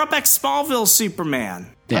everyone. They brought back Smallville Superman.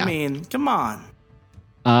 Yeah. I mean, come on.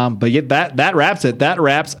 But yeah, that wraps it. That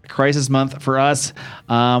wraps Crisis Month for us.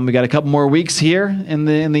 We got a couple more weeks here in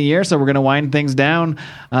the year, so we're going to wind things down.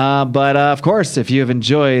 But of course, if you have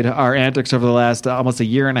enjoyed our antics over the last almost a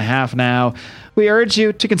year and a half now, we urge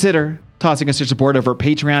you to consider tossing us your support over at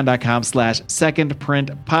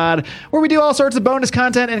patreon.com/secondprintpod, where we do all sorts of bonus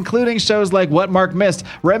content, including shows like What Mark Missed,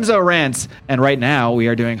 Remzo Rants, and right now we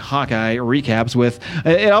are doing Hawkeye recaps with,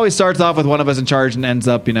 it always starts off with one of us in charge and ends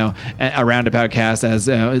up, a roundabout cast, as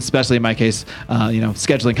especially in my case,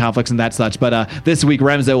 scheduling conflicts and that such. But this week,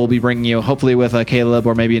 Remzo will be bringing you, hopefully with Caleb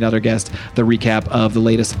or maybe another guest, the recap of the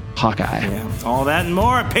latest Hawkeye. Yeah, all that and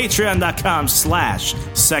more at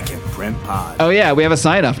patreon.com/secondprintpod. Oh yeah, we have a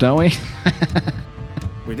sign up, don't we?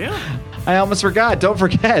 We do. I almost forgot. Don't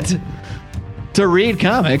forget to read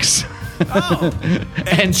comics. Oh,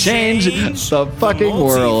 and change the fucking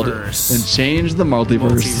world. And change the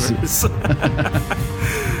multiverse.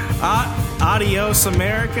 Adios,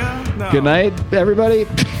 America. No. Good night, everybody.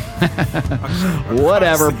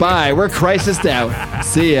 Whatever. Bye. We're crisised out.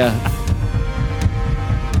 See ya.